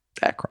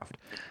aircraft.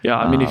 Yeah,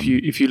 I mean,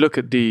 if you look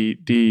at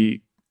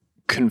the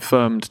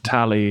confirmed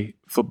tally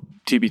for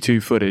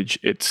TB2 footage,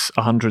 it's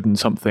 100 and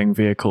something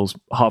vehicles,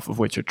 half of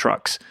which are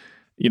trucks.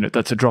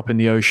 That's a drop in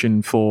the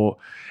ocean for...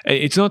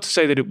 It's not to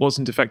say that it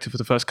wasn't effective for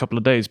the first couple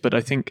of days, but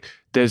I think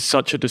there's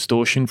such a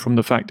distortion from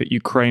the fact that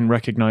Ukraine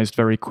recognized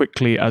very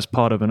quickly as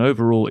part of an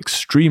overall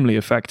extremely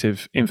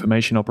effective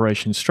information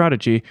operations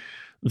strategy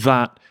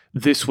that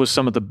this was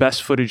some of the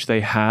best footage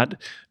they had.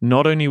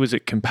 Not only was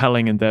it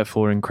compelling and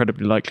therefore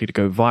incredibly likely to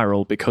go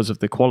viral because of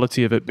the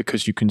quality of it,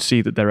 because you can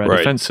see that there are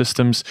defense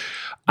systems,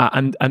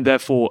 and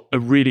therefore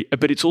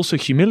but it's also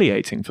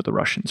humiliating for the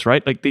Russians,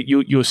 right?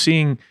 You're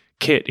seeing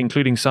kit,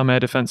 including some air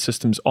defense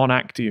systems on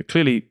active,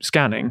 clearly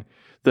scanning,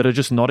 that are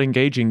just not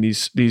engaging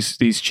these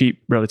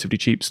cheap, relatively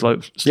cheap,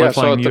 slow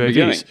flying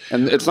UAVs.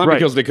 And it's not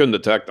because they couldn't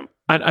detect them.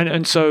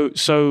 And so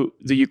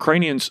the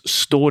Ukrainians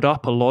stored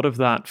up a lot of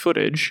that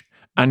footage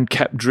and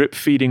kept drip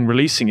feeding,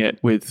 releasing it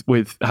with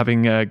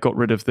having got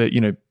rid of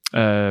the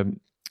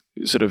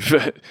sort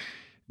of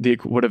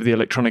whatever the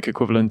electronic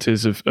equivalent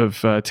is of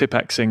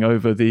Tipexing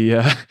over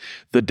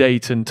the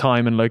date and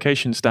time and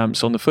location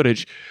stamps on the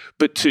footage,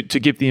 but to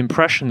give the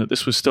impression that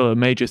this was still a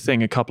major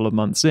thing a couple of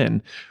months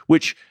in,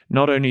 which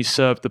not only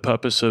served the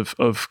purpose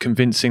of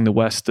convincing the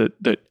West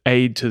that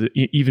aid to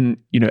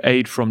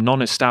aid from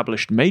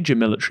non-established major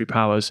military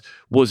powers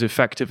was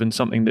effective and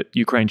something that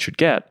Ukraine should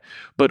get,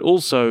 but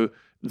also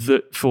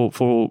that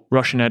for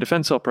Russian air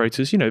defense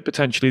operators,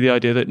 potentially the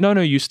idea that no,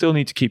 you still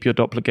need to keep your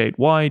Doppler gate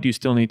wide, you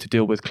still need to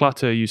deal with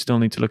clutter, you still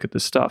need to look at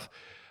this stuff.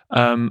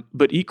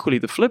 But equally,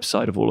 the flip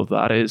side of all of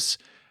that is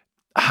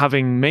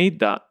having made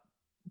that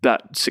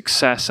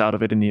success out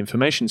of it in the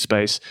information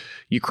space,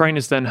 Ukraine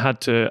has then had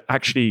to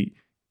actually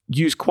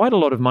use quite a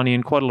lot of money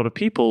and quite a lot of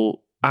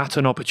people at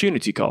an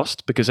opportunity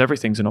cost, because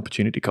everything's an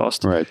opportunity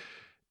cost, right?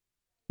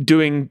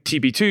 Doing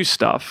TB2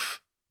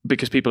 stuff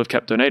because people have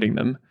kept donating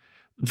them,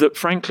 that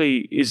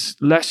frankly is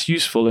less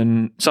useful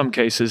in some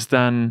cases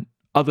than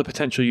other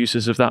potential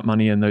uses of that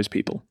money and those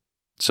people.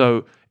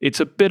 So it's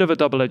a bit of a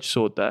double-edged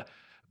sword there.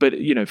 But,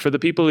 for the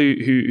people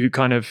who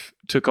kind of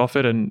took off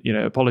it, and,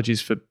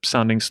 apologies for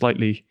sounding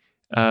slightly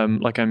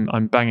like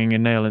I'm banging a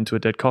nail into a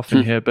dead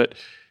coffin here, but,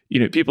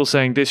 people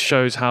saying this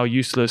shows how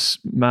useless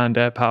manned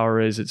air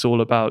power is, it's all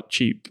about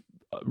cheap,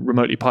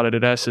 remotely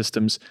piloted air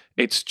systems.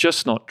 It's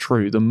just not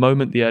true. The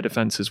moment the air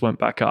defenses went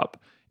back up,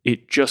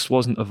 it just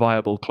wasn't a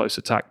viable close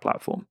attack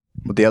platform.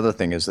 But the other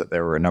thing is that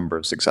there were a number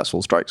of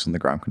successful strikes on the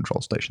ground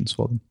control stations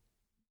for them.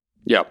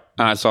 Yeah,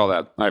 I saw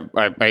that.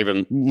 I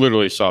even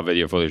literally saw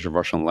video footage of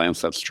Russian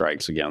Lancet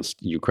strikes against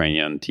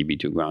Ukrainian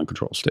TB2 ground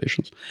control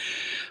stations.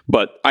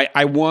 But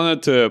I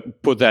wanted to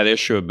put that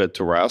issue a bit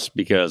to rest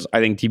because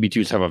I think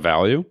TB2s have a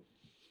value.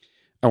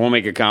 I won't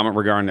make a comment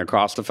regarding their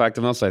cost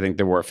effectiveness. I think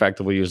they were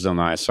effectively used in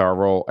the ISR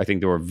role. I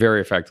think they were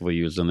very effectively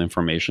used in the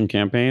information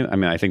campaign. I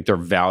mean, I think their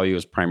value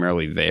is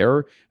primarily there.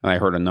 And I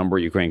heard a number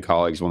of Ukrainian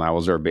colleagues when I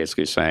was there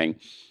basically saying,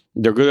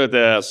 they're good at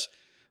this.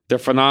 They're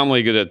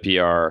phenomenally good at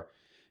PR.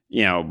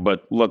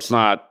 But let's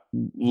not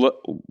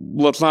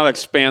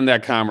expand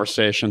that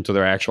conversation to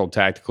their actual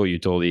tactical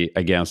utility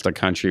against a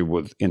country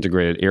with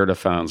integrated air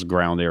defense,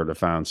 ground air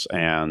defense,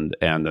 and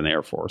an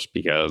air force.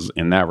 Because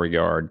in that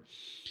regard,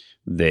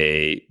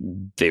 they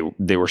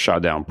were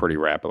shot down pretty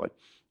rapidly.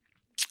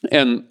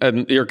 And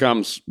here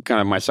comes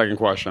kind of my second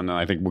question, and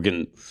I think we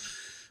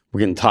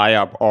can tie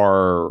up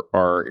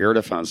our air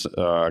defense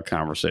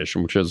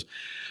conversation, which is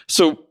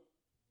so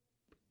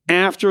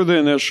after the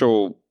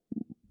initial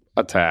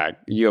attack,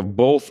 you have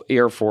both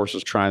air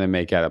forces trying to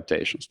make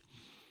adaptations.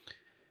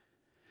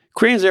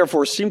 Ukraine's air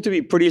force seemed to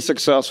be pretty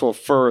successful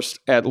first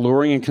at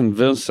luring and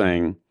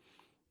convincing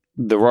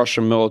the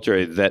Russian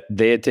military that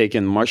they had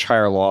taken much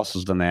higher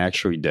losses than they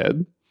actually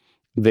did.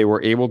 They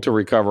were able to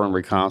recover and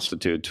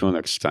reconstitute to an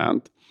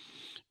extent.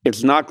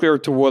 It's not clear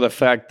to what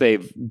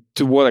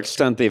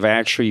extent they've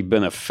actually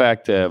been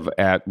effective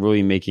at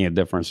really making a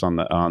difference on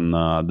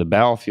the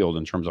battlefield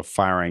in terms of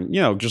firing,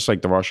 just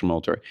like the Russian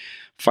military,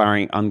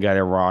 firing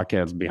unguided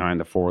rockets behind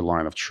the forward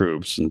line of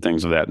troops and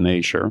things of that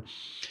nature.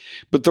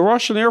 But the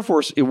Russian Air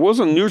Force, it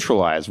wasn't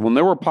neutralized. When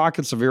there were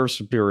pockets of air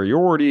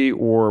superiority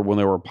or when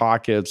there were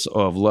pockets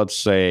of, let's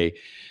say,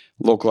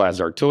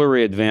 localized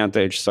artillery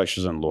advantage, such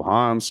as in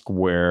Luhansk,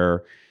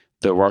 where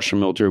the Russian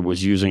military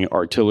was using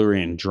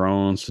artillery and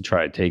drones to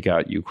try to take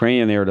out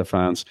Ukrainian air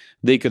defense,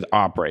 they could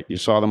operate. You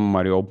saw them in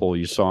Mariupol,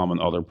 you saw them in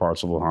other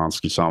parts of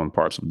Luhansk, you saw them in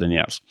parts of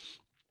Donetsk.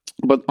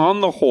 But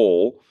on the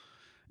whole,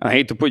 and I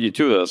hate to put you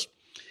to this,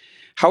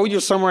 how would you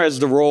summarize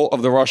the role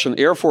of the Russian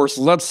Air Force,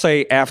 let's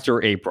say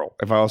after April,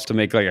 if I was to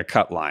make like a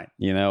cut line,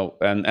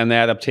 and the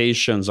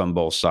adaptations on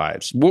both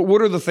sides?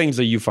 What are the things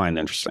that you find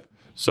interesting?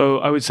 So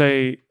I would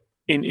say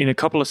in a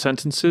couple of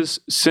sentences,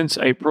 since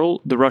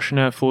April, the Russian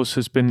Air Force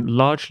has been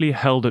largely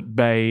held at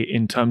bay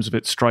in terms of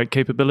its strike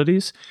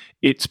capabilities.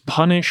 It's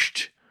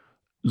punished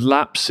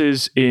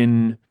lapses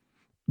in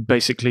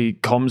basically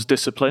comms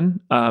discipline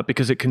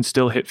because it can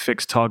still hit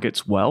fixed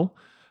targets well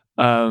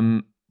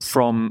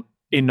from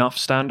enough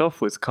standoff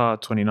with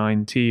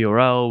Ka-29T or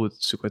L, with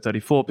Sukhoi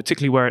 34,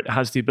 particularly where it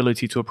has the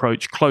ability to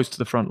approach close to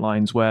the front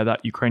lines where that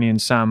Ukrainian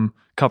SAM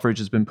coverage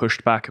has been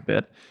pushed back a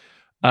bit.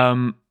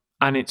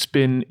 And it's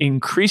been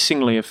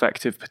increasingly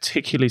effective,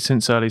 particularly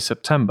since early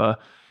September,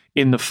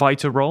 in the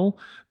fighter role,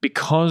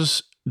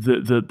 because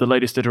the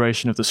latest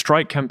iteration of the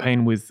strike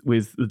campaign with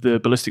the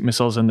ballistic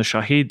missiles and the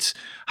Shahids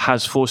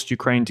has forced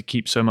Ukraine to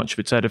keep so much of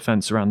its air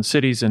defense around the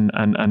cities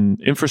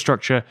and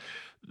infrastructure.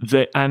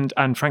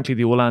 And frankly,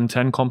 the Orlan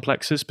 10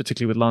 complexes,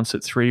 particularly with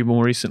Lancet 3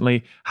 more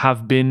recently,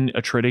 have been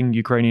attriting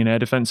Ukrainian air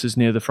defenses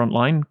near the front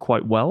line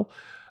quite well.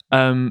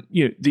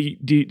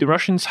 The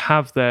Russians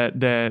have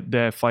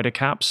their fighter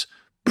caps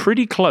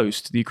pretty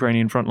close to the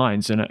Ukrainian front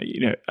lines, and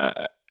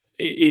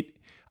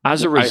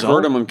as a result, I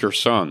heard them in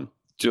Kherson.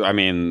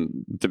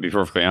 To be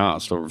perfectly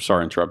honest, sorry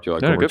to interrupt you.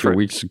 Over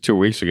 2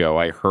 weeks ago,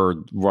 I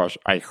heard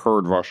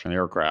Russian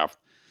aircraft.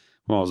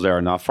 When I was there,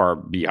 not far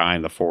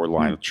behind the forward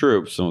line of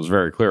troops, and it was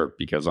very clear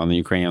because on the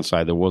Ukrainian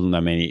side, there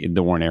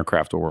weren't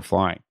aircraft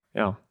overflying.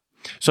 Yeah.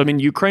 So,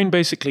 Ukraine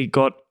basically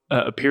got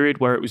a period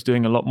where it was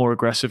doing a lot more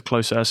aggressive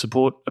close air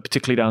support,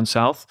 particularly down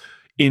south,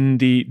 in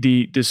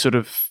the sort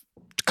of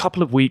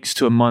couple of weeks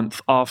to a month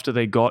after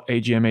they got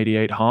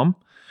AGM-88 harm,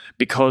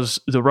 because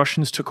the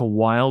Russians took a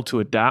while to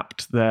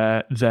adapt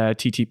their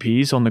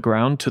TTPs on the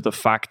ground to the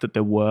fact that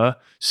there were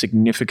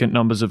significant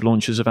numbers of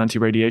launches of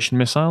anti-radiation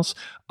missiles.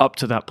 Up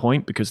to that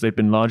point, because they'd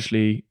been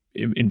largely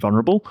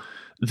invulnerable,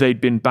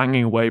 they'd been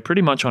banging away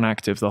pretty much on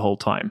active the whole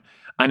time.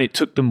 And it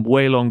took them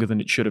way longer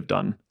than it should have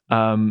done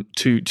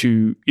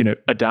to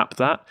adapt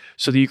that.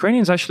 So the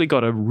Ukrainians actually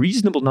got a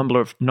reasonable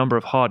number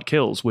of hard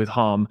kills with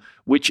harm,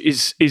 which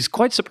is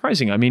quite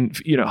surprising.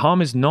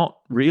 Harm is not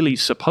really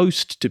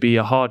supposed to be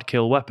a hard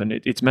kill weapon.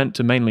 It's meant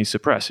to mainly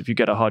suppress. If you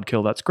get a hard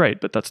kill, that's great,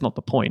 but that's not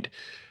the point.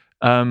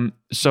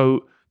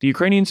 So the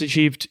Ukrainians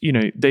achieved,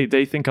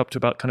 they think up to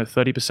about kind of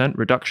 30%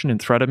 reduction in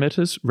threat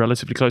emitters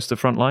relatively close to the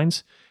front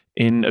lines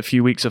in a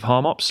few weeks of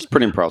harm ops. It's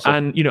pretty impressive.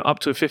 And, up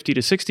to a 50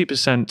 to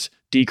 60%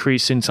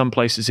 decrease in some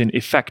places in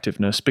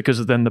effectiveness because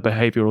of then the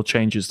behavioral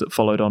changes that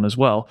followed on as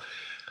well.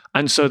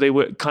 And so they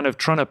were kind of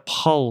trying to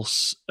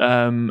pulse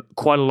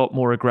quite a lot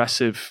more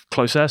aggressive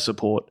close air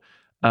support,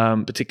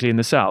 particularly in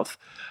the south.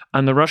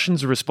 And the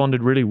Russians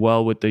responded really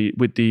well with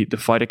the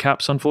fighter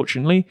caps,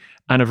 unfortunately,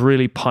 and have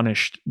really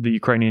punished the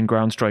Ukrainian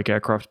ground strike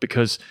aircraft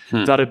because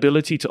that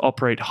ability to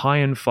operate high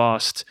and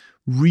fast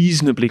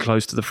reasonably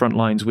close to the front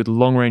lines with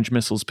long-range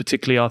missiles,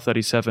 particularly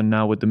R-37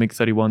 now with the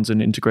MiG-31s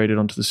and integrated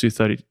onto the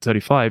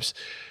Su-35s,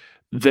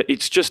 that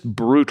it's just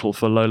brutal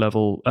for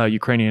low-level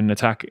Ukrainian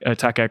attack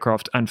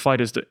aircraft and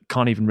fighters that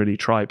can't even really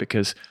try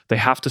because they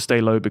have to stay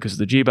low because of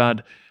the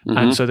GBAD,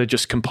 and so they're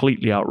just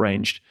completely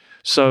outranged.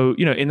 So,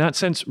 in that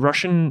sense,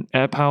 Russian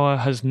air power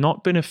has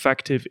not been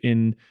effective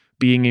in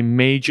being a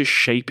major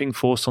shaping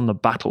force on the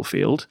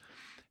battlefield,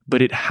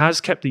 but it has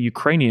kept the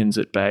Ukrainians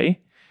at bay,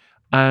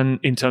 and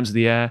in terms of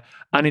the air,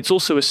 and it's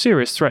also a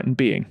serious threat in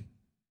being.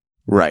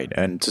 Right,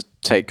 and to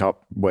take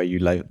up where you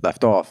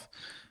left off,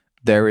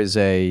 there is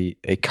a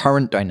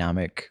current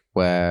dynamic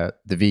where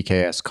the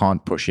VKS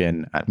can't push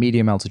in at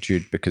medium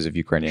altitude because of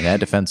Ukrainian air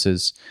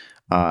defenses,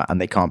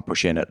 and they can't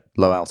push in at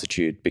low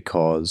altitude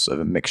because of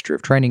a mixture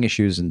of training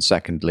issues, and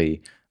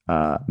secondly,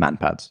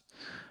 manpads.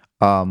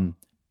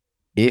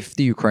 If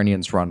the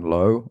Ukrainians run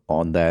low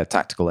on their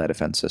tactical air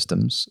defense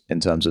systems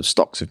in terms of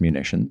stocks of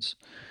munitions,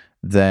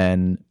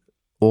 then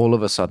all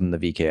of a sudden the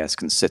VKS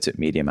can sit at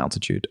medium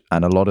altitude.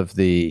 And a lot of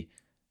the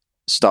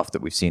stuff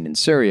that we've seen in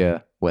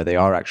Syria, where they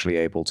are actually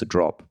able to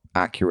drop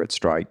accurate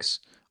strikes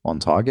on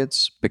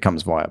targets,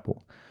 becomes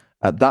viable.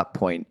 At that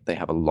point, they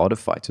have a lot of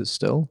fighters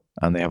still,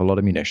 and they have a lot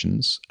of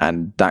munitions,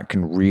 and that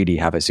can really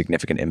have a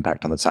significant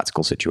impact on the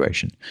tactical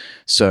situation.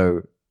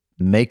 So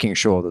making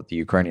sure that the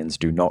Ukrainians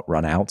do not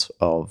run out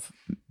of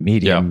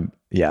medium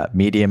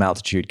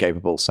altitude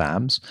capable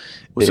SAMs.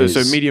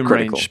 So medium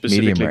critical. range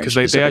specifically,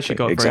 because they actually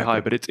got very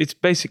high, but it's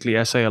basically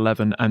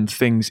SA-11 and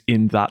things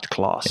in that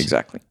class.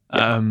 Exactly.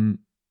 Yeah.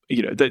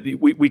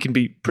 We can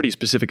be pretty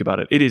specific about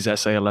it. It is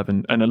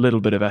SA-11 and a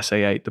little bit of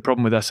SA-8. The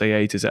problem with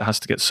SA-8 is it has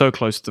to get so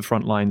close to the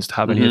front lines to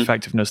have any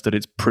effectiveness that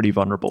it's pretty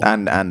vulnerable.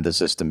 And the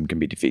system can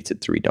be defeated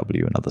through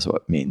EW and other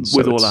means.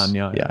 With Orlan,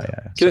 yeah.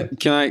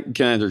 Can I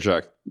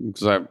interject?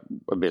 Because I have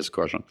a basic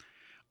question.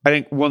 I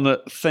think one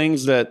of the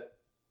things that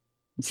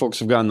folks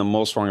have gotten the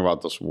most wrong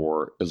about this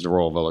war is the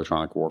role of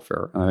electronic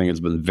warfare. And I think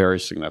it's been very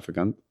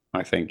significant.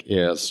 I think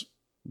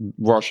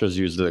Russia's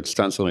used it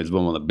extensively. It's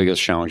been one of the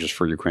biggest challenges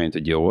for Ukraine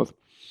to deal with.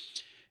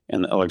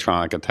 And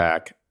electronic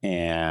attack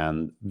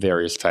and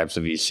various types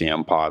of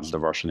ECM pods the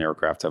Russian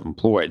aircraft have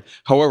employed.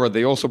 However,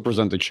 they also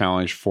present a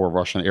challenge for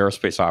Russian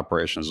aerospace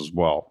operations as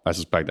well. I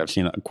suspect I've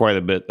seen quite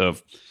a bit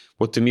of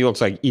what to me looks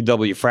like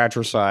EW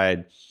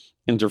fratricide,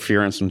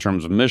 interference in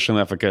terms of mission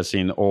efficacy,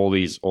 and all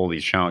these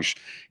challenges.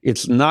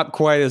 It's not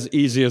quite as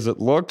easy as it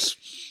looks.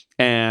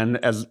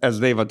 And as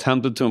they've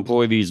attempted to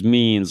employ these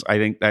means, I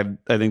think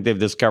they've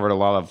discovered a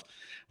lot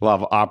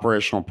of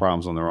operational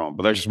problems on their own.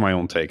 But that's just my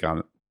own take on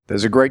it.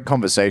 There's a great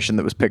conversation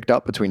that was picked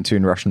up between two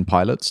Russian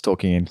pilots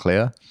talking in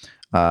clear.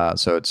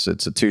 So it's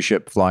a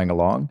two-ship flying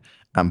along,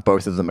 and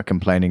both of them are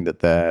complaining that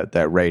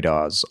their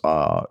radars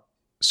are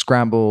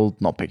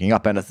scrambled, not picking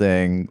up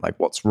anything, like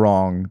what's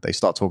wrong. They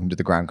start talking to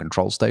the ground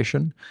control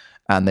station,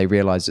 and they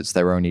realize it's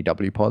their own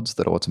EW pods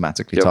that are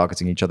automatically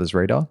targeting each other's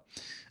radar.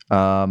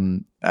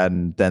 And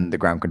then the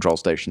ground control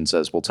station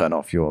says, we'll turn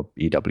off your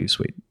EW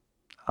suite.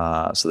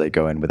 So they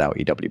go in without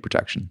EW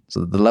protection.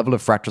 So the level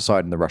of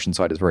fratricide on the Russian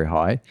side is very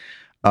high.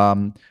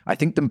 I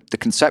think the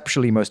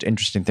conceptually most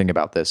interesting thing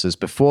about this is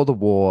before the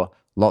war,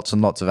 lots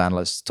and lots of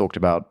analysts talked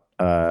about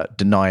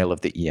denial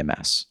of the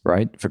EMS,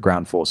 right, for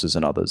ground forces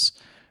and others.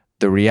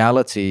 The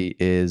reality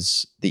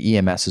is the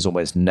EMS is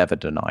almost never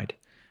denied.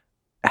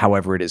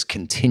 However, it is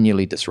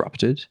continually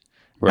disrupted,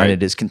 and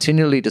it is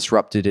continually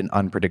disrupted in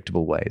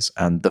unpredictable ways.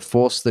 And the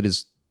force that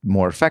is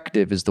more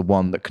effective is the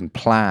one that can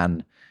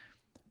plan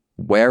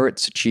where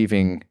it's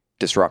achieving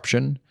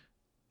disruption,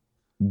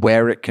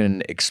 where it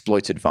can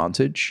exploit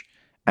advantage,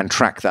 and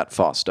track that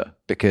faster.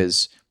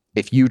 Because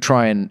if you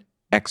try and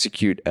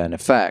execute an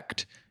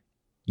effect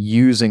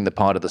using the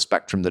part of the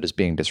spectrum that is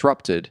being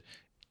disrupted,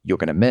 you're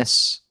going to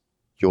miss,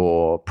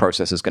 your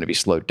process is going to be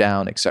slowed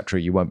down,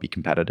 etc. You won't be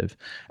competitive.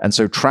 And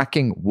so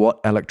tracking what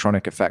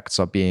electronic effects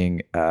are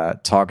being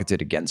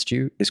targeted against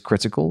you is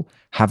critical.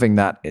 Having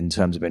that in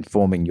terms of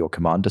informing your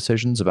command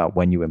decisions about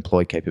when you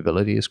employ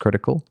capability is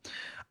critical.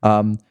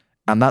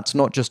 And that's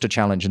not just a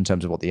challenge in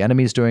terms of what the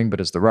enemy is doing, but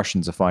as the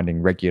Russians are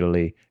finding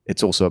regularly,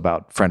 it's also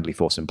about friendly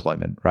force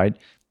employment, right?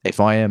 If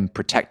I am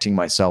protecting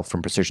myself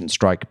from precision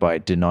strike by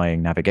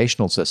denying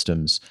navigational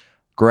systems,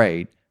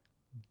 great,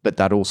 but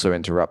that also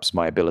interrupts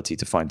my ability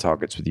to find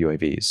targets with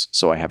UAVs.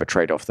 So I have a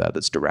trade-off there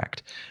that's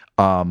direct.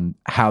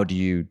 How do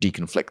you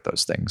deconflict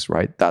those things,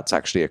 right? That's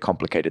actually a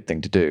complicated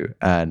thing to do.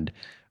 And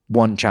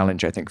one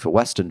challenge, I think, for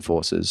Western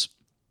forces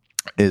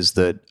is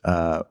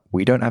that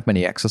we don't have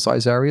many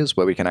exercise areas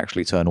where we can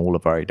actually turn all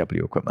of our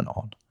AW equipment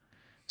on.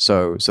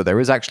 So there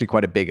is actually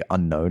quite a big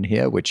unknown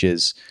here, which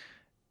is,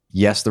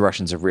 yes, the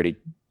Russians have really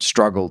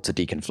struggled to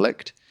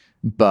deconflict,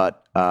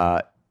 but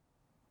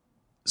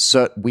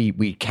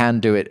we can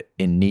do it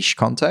in niche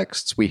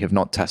contexts. We have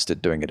not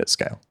tested doing it at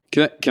scale.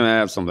 Can I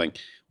add something?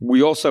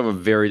 We also have a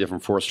very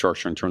different force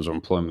structure in terms of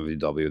employment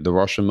of EW. The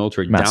Russian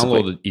military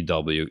downloaded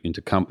EW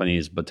into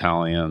companies,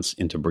 battalions,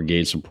 into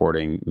brigades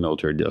supporting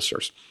military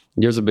districts.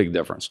 There's a big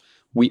difference.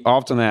 we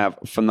often have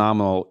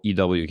phenomenal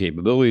EW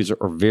capabilities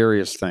or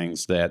various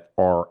things that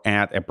are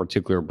at a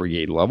particular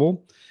brigade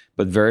level,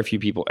 but very few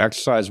people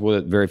exercise with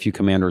it. Very few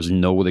commanders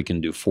know what it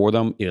can do for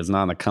them. It is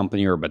not a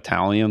company or a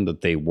battalion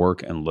that they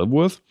work and live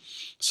with.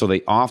 So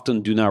they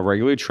often do not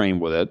regularly train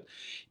with it.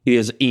 It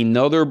is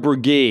another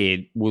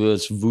brigade with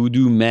its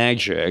voodoo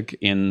magic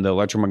in the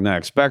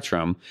electromagnetic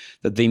spectrum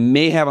that they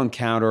may have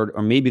encountered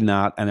or maybe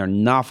not, and they're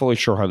not fully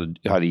sure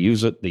how to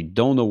use it. They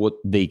don't know what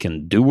they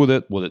can do with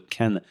it, what it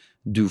can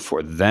do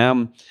for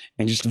them,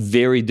 and just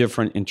very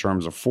different in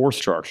terms of force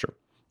structure.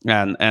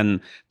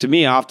 And to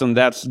me, often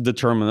that's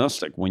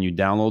deterministic. When you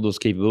download those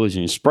capabilities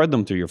and you spread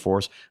them through your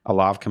force, a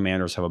lot of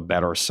commanders have a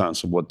better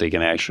sense of what they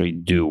can actually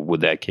do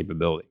with that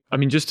capability. I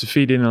mean, just to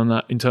feed in on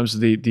that, in terms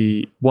of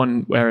the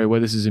one area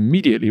where this is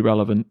immediately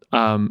relevant,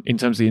 in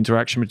terms of the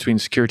interaction between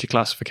security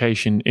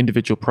classification,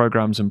 individual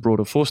programs, and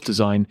broader force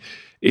design,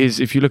 is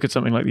if you look at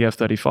something like the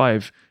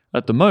F-35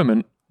 at the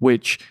moment,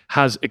 which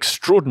has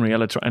extraordinary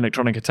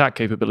electronic attack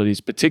capabilities,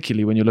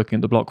 particularly when you're looking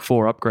at the Block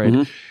 4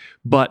 upgrade,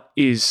 but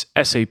is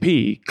SAP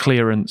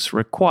clearance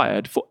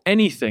required for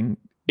anything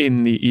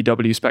in the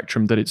EW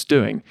spectrum that it's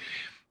doing?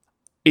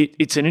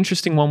 It's an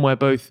interesting one where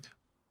both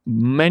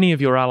many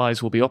of your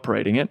allies will be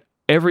operating it.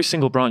 Every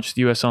single branch of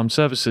the US Armed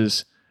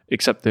Services,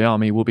 except the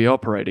Army, will be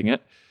operating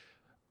it.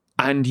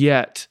 And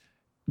yet,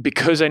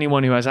 because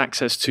anyone who has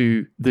access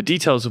to the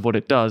details of what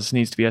it does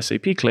needs to be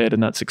SAP cleared,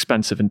 and that's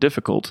expensive and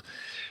difficult,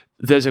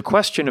 there's a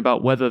question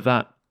about whether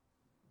that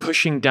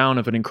pushing down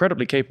of an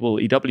incredibly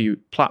capable EW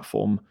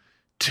platform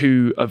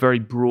to a very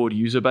broad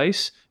user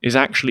base is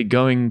actually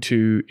going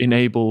to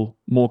enable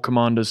more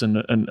commanders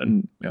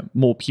and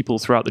more people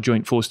throughout the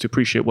joint force to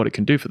appreciate what it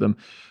can do for them.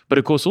 But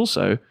of course,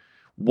 also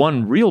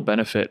one real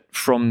benefit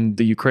from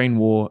the Ukraine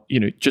war,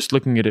 just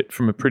looking at it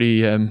from a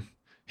pretty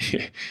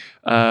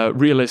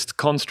realist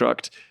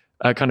construct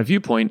kind of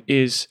viewpoint,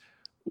 is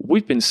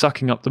we've been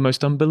sucking up the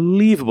most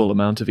unbelievable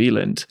amount of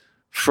ELINT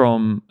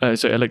from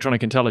so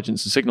electronic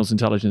intelligence and signals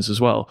intelligence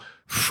as well,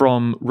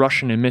 from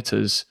Russian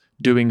emitters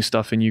doing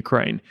stuff in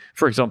Ukraine.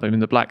 For example, in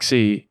the Black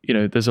Sea,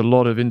 there's a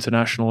lot of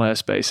international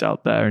airspace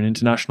out there and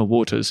international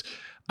waters,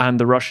 and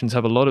the Russians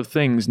have a lot of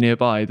things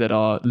nearby that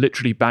are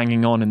literally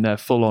banging on in their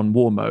full-on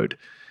war mode.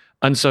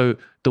 And so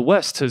the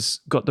West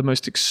has got the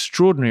most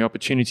extraordinary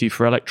opportunity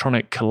for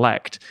electronic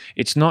collect.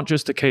 It's not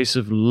just a case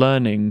of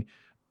learning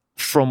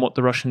from what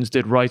the Russians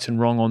did right and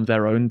wrong on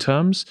their own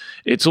terms.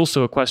 It's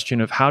also a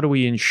question of how do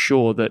we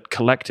ensure that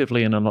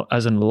collectively and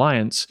as an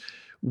alliance,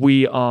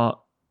 we are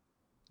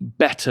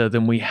better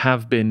than we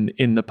have been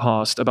in the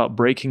past about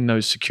breaking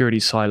those security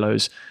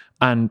silos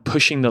and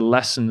pushing the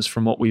lessons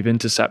from what we've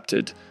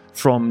intercepted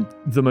from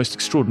the most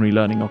extraordinary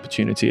learning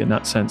opportunity in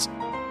that sense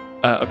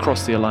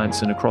across the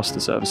alliance and across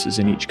the services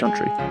in each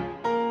country.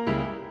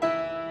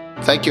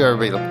 Thank you,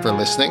 everybody, for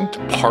listening to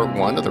part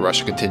 1 of the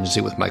Russia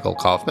Contingency with Michael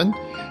Kaufman.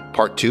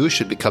 Part 2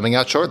 should be coming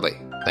out shortly.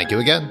 Thank you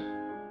again.